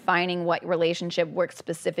you defining what relationship works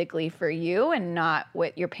specifically for you and not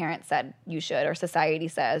what your parents said you should or society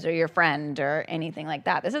says or your friend or anything like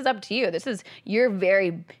that. This is up to you. This is your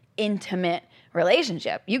very intimate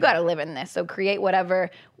relationship. You got to live in this. So create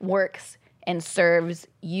whatever works and serves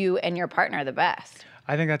you and your partner the best.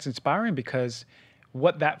 I think that's inspiring, because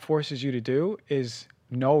what that forces you to do is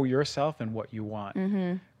know yourself and what you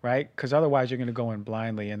want. Right? Because otherwise you're going to go in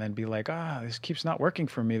blindly and then be like, this keeps not working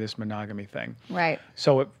for me, this monogamy thing. Right.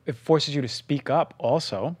 So it forces you to speak up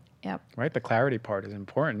also. Yep. Right? The clarity part is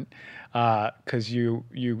important, because you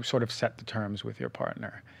sort of set the terms with your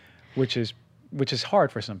partner, which is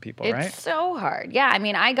hard for some people, right? It's so hard. Yeah. I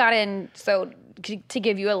mean, I got in, so to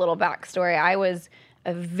give you a little backstory, I was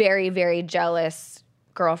a very, very jealous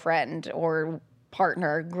girlfriend or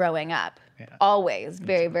partner growing up. Yeah. Always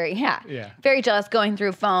very, very, very jealous, going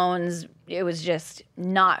through phones. It was just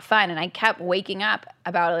not fun. And I kept waking up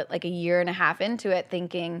about a year and a half into it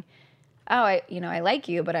thinking, I like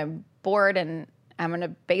you, but I'm bored and I'm going to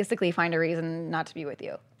basically find a reason not to be with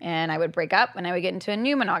you. And I would break up and I would get into a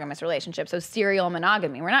new monogamous relationship. So serial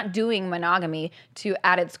monogamy. We're not doing monogamy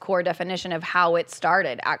at its core definition of how it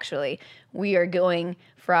started, actually. We are going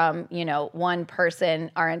from, one person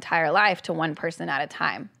our entire life to one person at a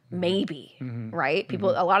time. Maybe, right? People,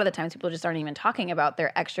 a lot of the times people just aren't even talking about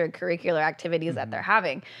their extracurricular activities that they're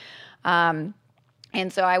having. And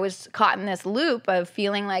so I was caught in this loop of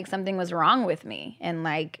feeling like something was wrong with me and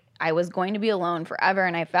I was going to be alone forever,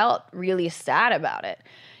 and I felt really sad about it.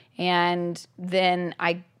 And then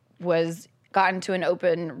I got into an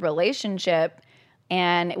open relationship,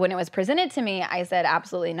 And when it was presented to me, I said,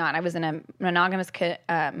 absolutely not. I was in a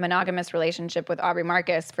monogamous relationship with Aubrey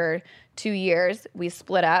Marcus for 2 years. We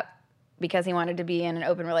split up because he wanted to be in an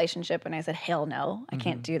open relationship. And I said, hell no, I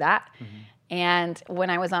can't do that. And when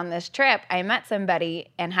I was on this trip, I met somebody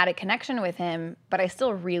and had a connection with him, but I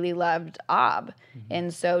still really loved Ob.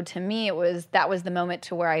 And so to me, that was the moment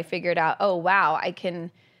to where I figured out, oh, wow, I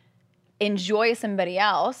can enjoy somebody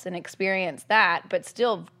else and experience that, but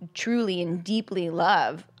still truly and deeply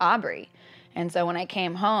love Aubrey. And so when I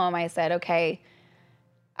came home, I said, okay,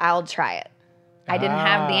 I'll try it. I didn't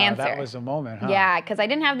have the answer. That was a moment, huh? Yeah, because I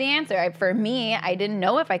didn't have the answer. For me, I didn't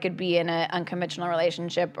know if I could be in an unconventional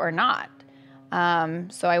relationship or not.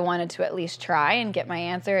 So I wanted to at least try and get my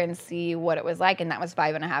answer and see what it was like. And that was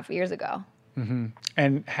 5.5 years ago.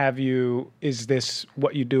 And is this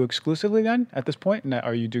what you do exclusively then at this point?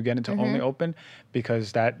 Or you do get into only open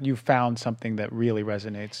because that you found something that really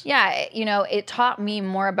resonates? Yeah, it taught me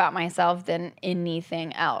more about myself than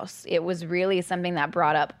anything else. It was really something that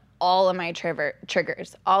brought up all of my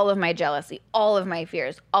triggers, all of my jealousy, all of my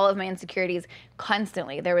fears, all of my insecurities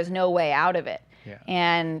constantly. There was no way out of it. Yeah.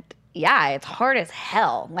 And yeah, it's hard as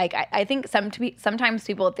hell. Like I think sometimes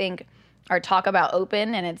people think or talk about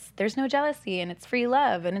open and there's no jealousy and it's free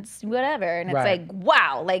love and it's whatever. And it's like,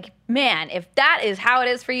 wow, like, man, if that is how it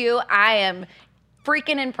is for you, I am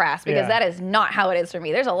freaking impressed because that is not how it is for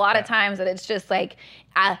me. There's a lot of times that it's just like,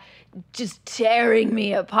 just tearing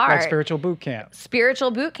me apart. Like spiritual boot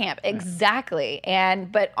camp. Exactly.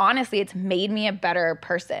 But honestly, it's made me a better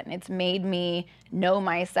person. It's made me know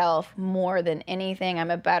myself more than anything.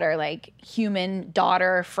 I'm a better like human,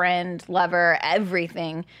 daughter, friend, lover,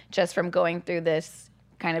 everything just from going through this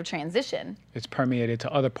kind of transition. It's permeated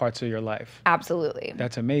to other parts of your life. Absolutely.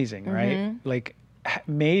 That's amazing, right? Like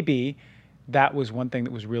maybe that was one thing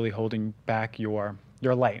that was really holding back your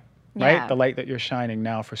light. Right? Yeah. The light that you're shining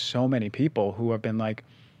now for so many people who have been like,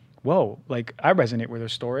 whoa, like I resonate with her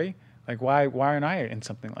story. Like why aren't I in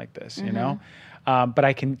something like this, you know? But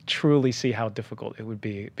I can truly see how difficult it would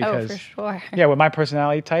be because, for sure. Yeah, with my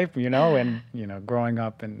personality type, and, growing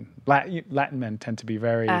up and Latin men tend to be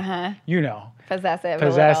very,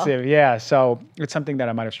 possessive. Yeah. So it's something that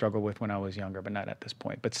I might've struggled with when I was younger, but not at this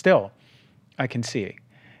point, but still I can see,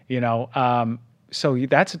 so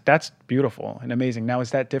that's beautiful and amazing. Now,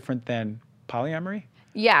 is that different than polyamory?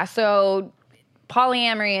 Yeah. So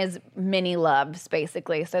polyamory is many loves,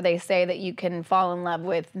 basically. So they say that you can fall in love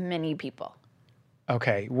with many people.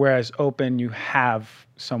 Okay. Whereas open, you have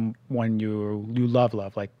someone you love,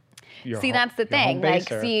 like that's the thing.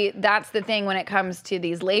 That's the thing when it comes to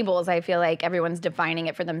these labels. I feel like everyone's defining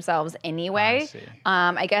it for themselves anyway.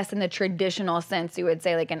 I guess in the traditional sense, you would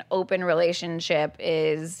say like an open relationship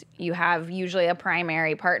is you have usually a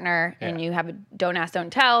primary partner and you have a don't ask, don't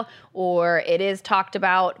tell, or it is talked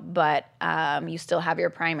about, but you still have your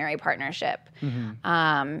primary partnership.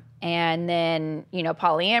 And then,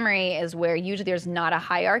 polyamory is where usually there's not a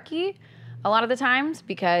hierarchy a lot of the times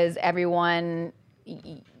because everyone...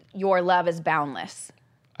 your love is boundless.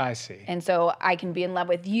 I see. And so I can be in love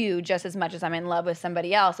with you just as much as I'm in love with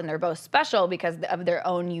somebody else, and they're both special because of their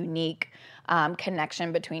own unique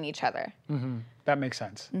connection between each other. That makes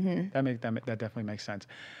sense. That definitely makes sense.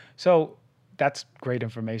 So that's great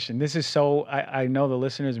information. This is so, I know the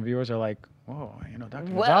listeners and viewers are like, whoa,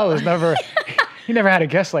 Dr. Gonzalez he never had a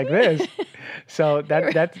guest like this. So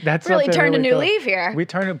that's really turned a new leaf here. We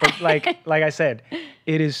turned it, but like I said,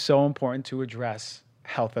 it is so important to address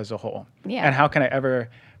health as a whole. Yeah. And how can I ever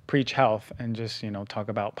preach health and just, talk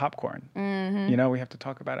about popcorn? We have to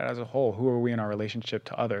talk about it as a whole. Who are we in our relationship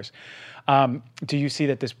to others? Do you see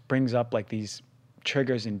that this brings up like these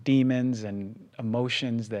triggers and demons and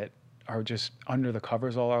emotions that are just under the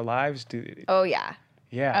covers all our lives? Oh, yeah.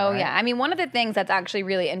 Yeah. Oh, yeah. I mean, one of the things that's actually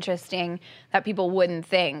really interesting that people wouldn't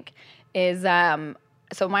think is,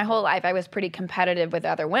 so my whole life I was pretty competitive with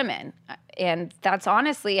other women. And that's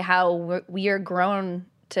honestly how we are grown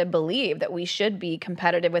to believe that we should be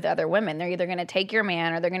competitive with other women. They're either going to take your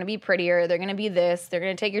man or they're going to be prettier, they're going to be this, they're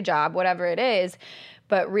going to take your job, whatever it is.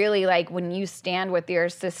 But really, like when you stand with your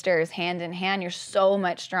sisters hand in hand, you're so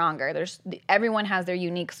much stronger. Everyone has their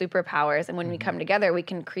unique superpowers. And when we come together, we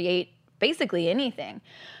can create basically anything.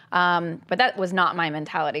 But that was not my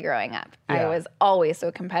mentality growing up. Yeah. I was always so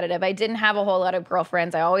competitive. I didn't have a whole lot of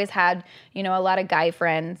girlfriends. I always had, a lot of guy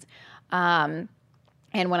friends.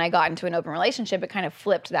 And when I got into an open relationship, it kind of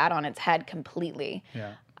flipped that on its head completely.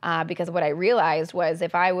 Yeah. Because what I realized was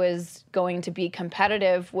if I was going to be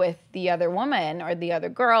competitive with the other woman or the other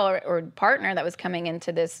girl or partner that was coming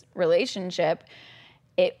into this relationship,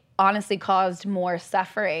 honestly caused more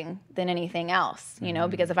suffering than anything else, you know,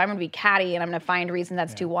 because if I'm going to be catty and I'm going to find reasons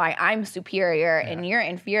as to why I'm superior and you're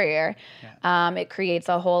inferior, it creates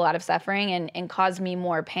a whole lot of suffering and caused me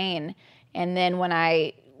more pain. And then when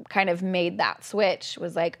I kind of made that switch,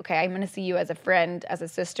 was like, okay, I'm going to see you as a friend, as a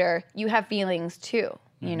sister. You have feelings too.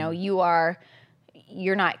 You know,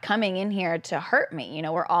 you're not coming in here to hurt me. You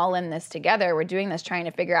know, we're all in this together. We're doing this trying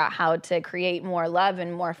to figure out how to create more love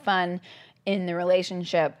and more fun in the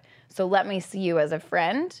relationship. So let me see you as a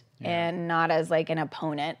friend and not as like an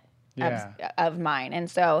opponent of mine. And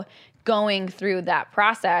so going through that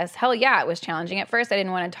process, hell yeah, it was challenging. At first, I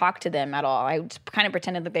didn't want to talk to them at all. I just kind of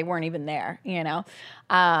pretended that they weren't even there, you know?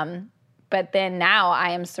 But then now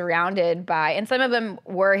I am surrounded by, and some of them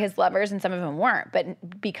were his lovers and some of them weren't.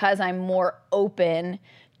 But because I'm more open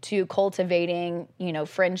to cultivating, you know,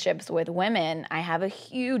 friendships with women, I have a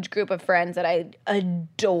huge group of friends that I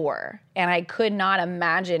adore. And I could not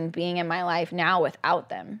imagine being in my life now without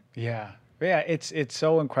them. Yeah. Yeah. It's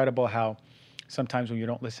so incredible how sometimes when you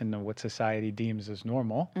don't listen to what society deems as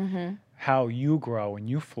normal, how you grow and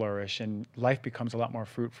you flourish and life becomes a lot more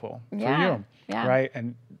fruitful for you. Yeah. Right.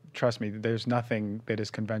 And trust me, there's nothing that is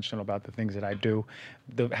conventional about the things that I do,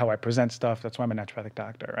 how I present stuff. That's why I'm a naturopathic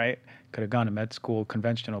doctor, right? Could have gone to med school,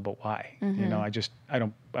 conventional, but why? You know, I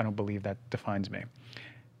don't believe that defines me,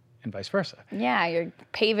 and vice versa. Yeah, you're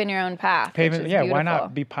paving your own path. Paving, yeah. Beautiful. Why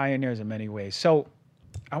not be pioneers in many ways? So,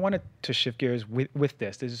 I wanted to shift gears with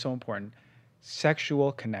this. This is so important.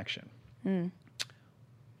 Sexual connection.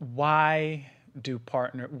 Why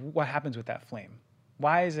what happens with that flame?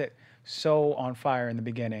 Why is it so on fire in the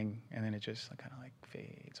beginning and then it just kind of like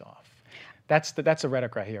fades off? That's the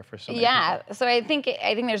rhetoric right here for so many people. So I think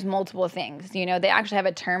there's multiple things. You know, they actually have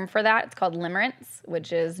a term for that. It's called limerence,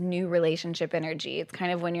 which is new relationship energy. It's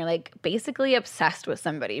kind of when you're like basically obsessed with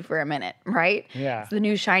somebody for a minute, right? Yeah. It's the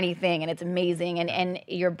new shiny thing and it's amazing. And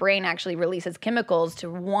your brain actually releases chemicals to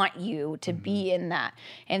want you to be in that.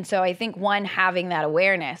 And so I think one, having that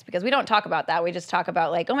awareness, because we don't talk about that. We just talk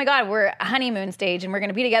about like, oh my God, we're a honeymoon stage and we're going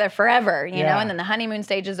to be together forever, you know? And then the honeymoon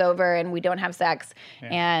stage is over and we don't have sex.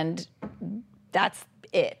 And that's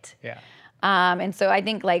it. Yeah. And so I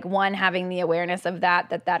think like one, having the awareness of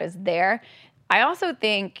that is there. I also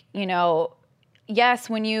think, you know, yes,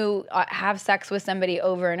 when you have sex with somebody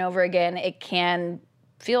over and over again, it can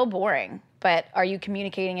feel boring. But are you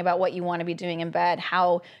communicating about what you want to be doing in bed,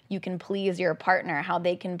 how you can please your partner, how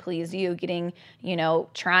they can please you, getting, you know,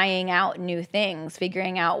 trying out new things,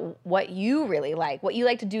 figuring out what you really like, what you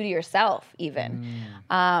like to do to yourself even.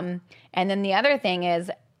 And then the other thing is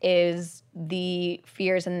the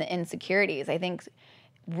fears and the insecurities, I think,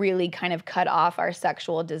 really kind of cut off our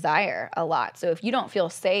sexual desire a lot. So if you don't feel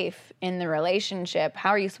safe in the relationship, how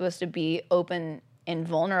are you supposed to be open and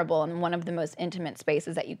vulnerable in one of the most intimate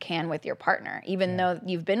spaces that you can with your partner, even though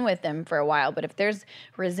you've been with them for a while? But if there's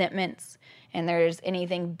resentments and there's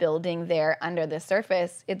anything building there under the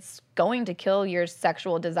surface, it's going to kill your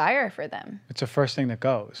sexual desire for them. It's the first thing that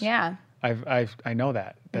goes. Yeah. I know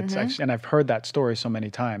that. That's actually, and I've heard that story so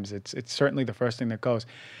many times. It's certainly the first thing that goes.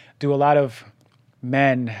 Do a lot of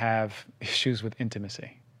men have issues with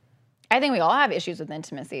intimacy? I think we all have issues with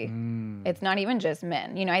intimacy. It's not even just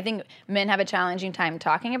men. You know, I think men have a challenging time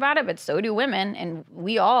talking about it, but so do women, and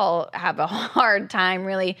we all have a hard time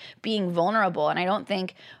really being vulnerable. And I don't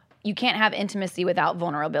think you can't have intimacy without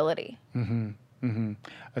vulnerability.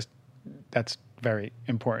 That's very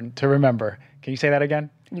important to remember. Can you say that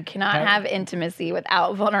again? You cannot have intimacy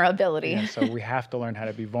without vulnerability. Yeah, so we have to learn how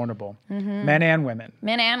to be vulnerable, men and women.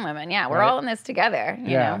 Men and women, yeah. We're all in this together.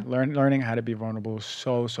 You know? Learning how to be vulnerable is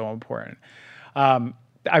so important.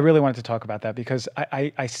 I really wanted to talk about that because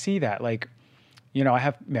I see that. Like, you know, I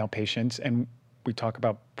have male patients and we talk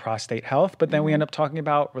about prostate health, but then we end up talking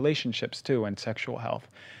about relationships too and sexual health.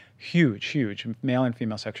 Huge, male and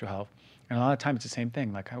female sexual health. And a lot of times it's the same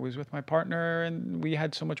thing. Like I was with my partner and we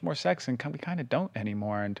had so much more sex and we kind of don't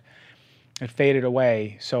anymore. And it faded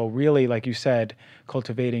away. So really, like you said,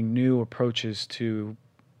 cultivating new approaches to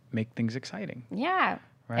make things exciting. Yeah.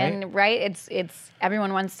 Right? And it's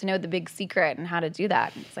everyone wants to know the big secret and how to do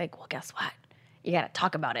that. It's like, well, guess what? You got to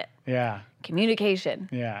talk about it. Yeah. Communication.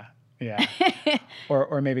 Yeah.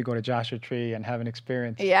 or maybe go to Joshua Tree and have an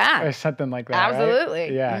experience. Yeah. Or something like that.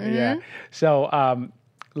 Absolutely. Right? Yeah. So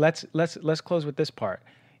let's close with this part.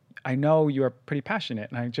 I know you're pretty passionate,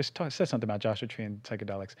 and I just said something about Joshua Tree and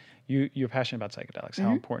psychedelics. You're passionate about psychedelics,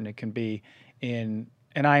 how important it can be and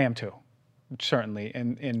I am too, certainly.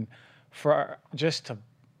 In for just to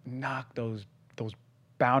knock those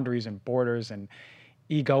boundaries and borders and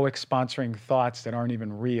egoic sponsoring thoughts that aren't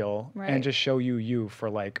even real, and just show you for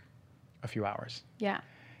like a few hours. Yeah.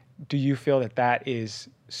 do you feel that that is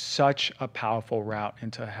such a powerful route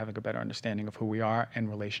into having a better understanding of who we are and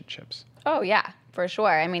relationships? Oh yeah, for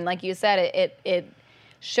sure. I mean, like you said, it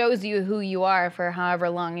shows you who you are for however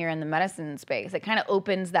long you're in the medicine space. It kind of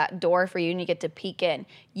opens that door for you and you get to peek in.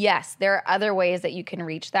 Yes, there are other ways that you can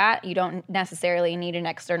reach that. You don't necessarily need an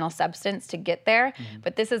external substance to get there,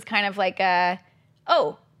 but this is kind of like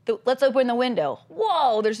let's open the window.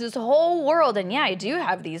 Whoa, there's this whole world. And yeah, I do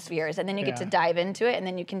have these fears. And then you get to dive into it, and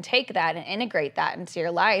then you can take that and integrate that into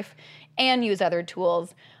your life and use other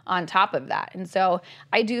tools on top of that. And so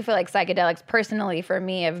I do feel like psychedelics personally for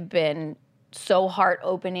me have been so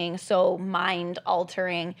heart-opening, so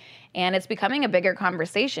mind-altering, and it's becoming a bigger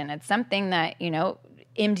conversation. It's something that,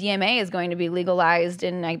 MDMA is going to be legalized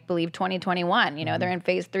in, I believe, 2021. They're in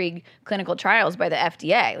phase 3 clinical trials by the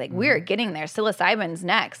FDA. Like, we're getting there. Psilocybin's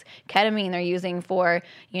next. Ketamine they're using for,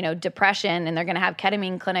 depression, and they're going to have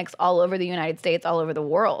ketamine clinics all over the United States, all over the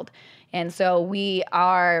world. And so we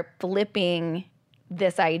are flipping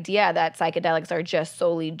this idea that psychedelics are just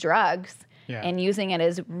solely drugs and using it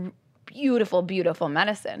as beautiful, beautiful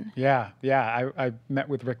medicine. Yeah. I met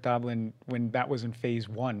with Rick Doblin when that was in phase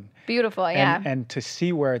 1. Beautiful, yeah. And to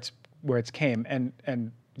see where it's came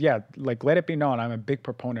and yeah, like let it be known, I'm a big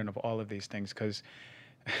proponent of all of these things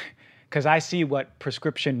because I see what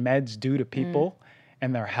prescription meds do to people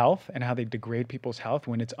and their health and how they degrade people's health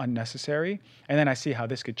when it's unnecessary. And then I see how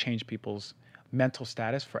this could change people's mental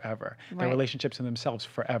status forever, their relationships in themselves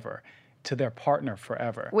forever, to their partner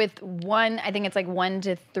forever. With I think it's like 1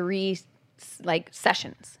 to 3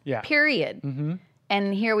 sessions. Yeah. Period. Mm-hmm.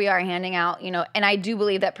 And here we are handing out, and I do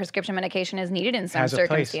believe that prescription medication is needed in some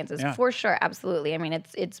circumstances, for sure, absolutely. I mean,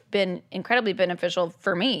 it's been incredibly beneficial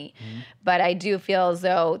for me, but I do feel as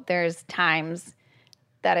though there's times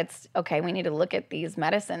that it's okay. We need to look at these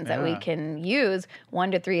medicines that we can use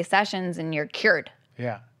 1 to 3 sessions, and you're cured.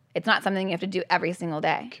 Yeah. It's not something you have to do every single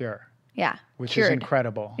day. Cure. Yeah. Which is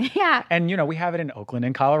incredible. Yeah. And, we have it in Oakland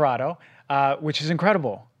and Colorado, which is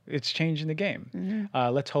incredible. It's changing the game.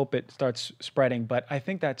 Mm-hmm. Let's hope it starts spreading. But I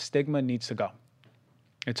think that stigma needs to go.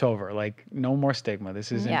 It's over. Like, no more stigma.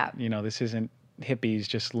 This isn't, this isn't hippies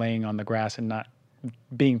just laying on the grass and not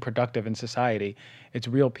being productive in society. It's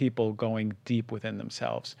real people going deep within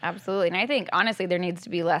themselves. Absolutely. And I think, honestly, there needs to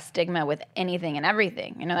be less stigma with anything and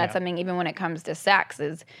everything. That's something, even when it comes to sex,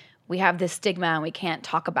 is we have this stigma and we can't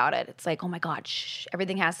talk about it. It's like, oh my God, shh,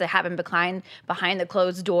 everything has to happen behind the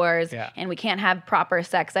closed doors, and we can't have proper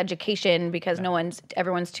sex education because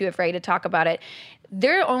everyone's too afraid to talk about it.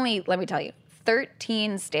 There are only, let me tell you,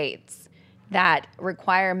 13 states that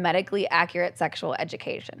require medically accurate sexual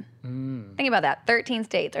education. Think about that. 13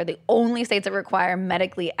 states are the only states that require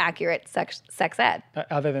medically accurate sex ed.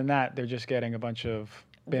 Other than that, they're just getting a bunch of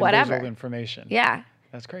bamboozled information. Yeah.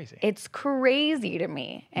 That's crazy. It's crazy to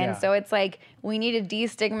me. And so it's like, we need to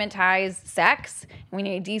destigmatize sex. We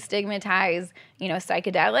need to destigmatize,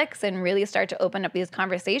 psychedelics, and really start to open up these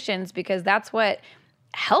conversations, because that's what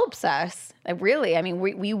helps us. Really, I mean,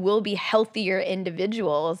 we will be healthier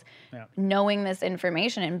individuals knowing this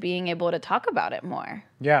information and being able to talk about it more.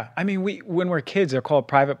 Yeah. I mean, when we're kids, they're called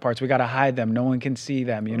private parts. We got to hide them. No one can see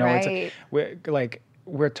them. Right.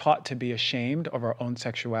 We're taught to be ashamed of our own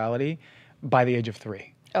sexuality by the age of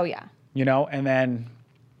 3. Oh, yeah. And then,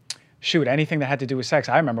 shoot, anything that had to do with sex.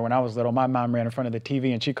 I remember when I was little, my mom ran in front of the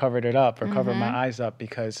TV and she covered it up or covered my eyes up,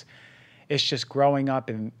 because it's just growing up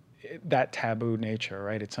in that taboo nature,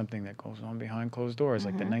 right? It's something that goes on behind closed doors,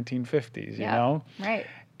 like the 1950s, you know? Right.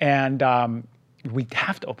 And we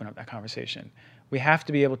have to open up that conversation. We have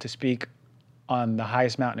to be able to speak on the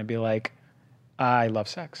highest mountain and be like, I love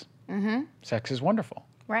sex. Mm-hmm. Sex is wonderful.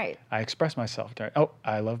 Right. I express myself.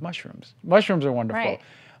 I love mushrooms. Mushrooms are wonderful. Right.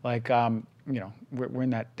 Like, we're in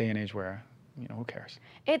that day and age where, who cares?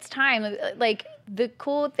 It's time. Like, the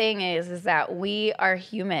cool thing is that we are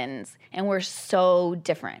humans and we're so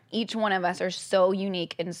different. Each one of us are so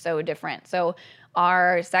unique and so different. So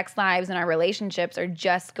our sex lives and our relationships are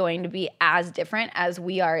just going to be as different as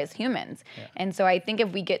we are as humans. Yeah. And so I think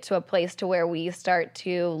if we get to a place to where we start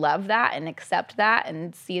to love that and accept that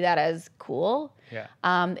and see that as cool,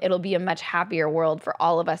 it'll be a much happier world for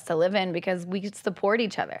all of us to live in, because we support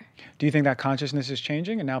each other. Do you think that consciousness is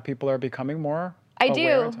changing and now people are becoming more I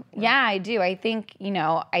aware? do. Yeah, I do. I think,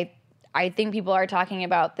 I think people are talking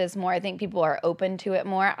about this more. I think people are open to it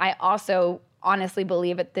more. I also honestly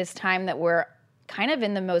believe at this time that we're kind of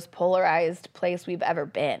in the most polarized place we've ever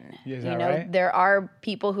been. Is you that know, right? there are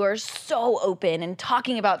people who are so open and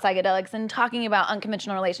talking about psychedelics and talking about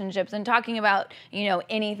unconventional relationships and talking about, you know,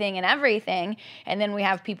 anything and everything. And then we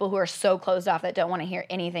have people who are so closed off that don't want to hear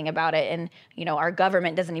anything about it. And, you know, our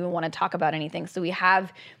government doesn't even want to talk about anything. So we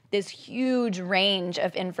have this huge range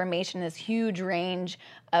of information, this huge range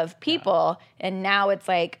of people. And now it's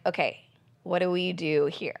like, okay, what do we do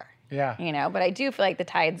here? Yeah. You know, but I do feel like the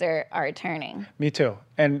tides are turning. Me too.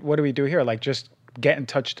 And what do we do here? Like, just get in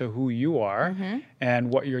touch to who you are and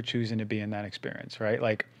what you're choosing to be in that experience, right?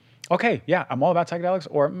 Like, okay, yeah, I'm all about psychedelics,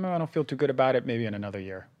 or I don't feel too good about it, maybe in another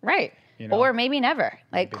year. Right. You know? Or maybe never.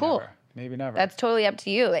 Like, Maybe cool. never. Maybe never. That's totally up to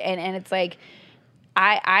you. And it's like,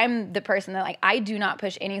 I'm the person that, like, I do not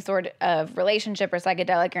push any sort of relationship or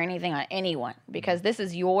psychedelic or anything on anyone, because this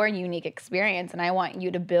is your unique experience and I want you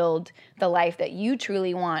to build the life that you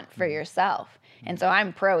truly want for yourself. And so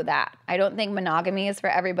I'm pro that. I don't think monogamy is for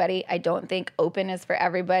everybody. I don't think open is for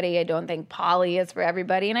everybody. I don't think poly is for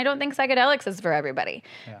everybody. And I don't think psychedelics is for everybody.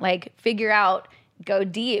 Yeah. Like, figure out, go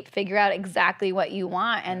deep, figure out exactly what you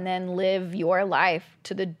want, and then live your life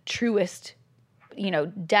to the truest, you know,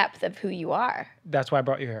 depth of who you are. That's why I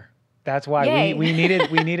brought you here. That's why Yay. we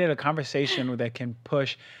needed a conversation that can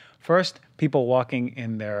push first people walking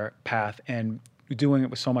in their path and doing it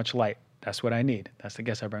with so much light. That's what I need. That's the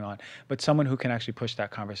guest I bring on. But someone who can actually push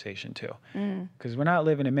that conversation too. Because we're not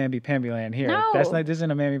living in mamby-pamby land here. No. This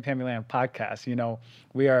isn't a mamby-pamby land podcast. You know,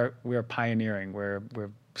 we are pioneering. We're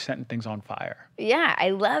setting things on fire. Yeah,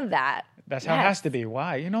 I love that. That's how it has to be.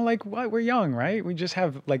 Why? You know, like, why? We're young, right? We just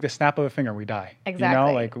have, like, the snap of a finger, we die. Exactly. You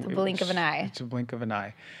know, like, It's a blink of an eye. It's a blink of an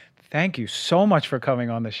eye. Thank you so much for coming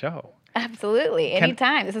on the show. Absolutely.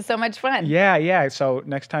 Anytime. This is so much fun. Yeah. So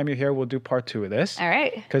next time you're here, we'll do part 2 of this. All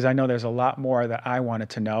right. Because I know there's a lot more that I wanted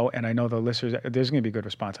to know, and I know the listeners, there's going to be a good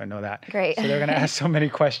response. I know that. Great. So they're going to ask so many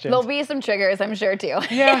questions. There'll be some triggers, I'm sure, too.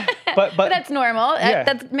 Yeah, but that's normal. Yeah.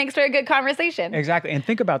 That makes for a good conversation. Exactly. And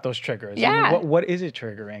think about those triggers. Yeah. I mean, what is it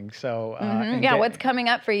triggering? So and Yeah, get- what's coming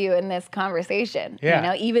up for you in this conversation? Yeah. You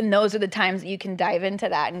know, even those are the times that you can dive into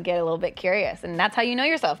that and get a little bit curious. And that's how you know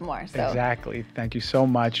yourself more. So Exactly. Thank you so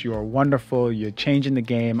much. You are wonderful. You're changing the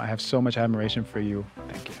game. I have so much admiration for you.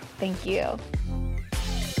 Thank you. thank you.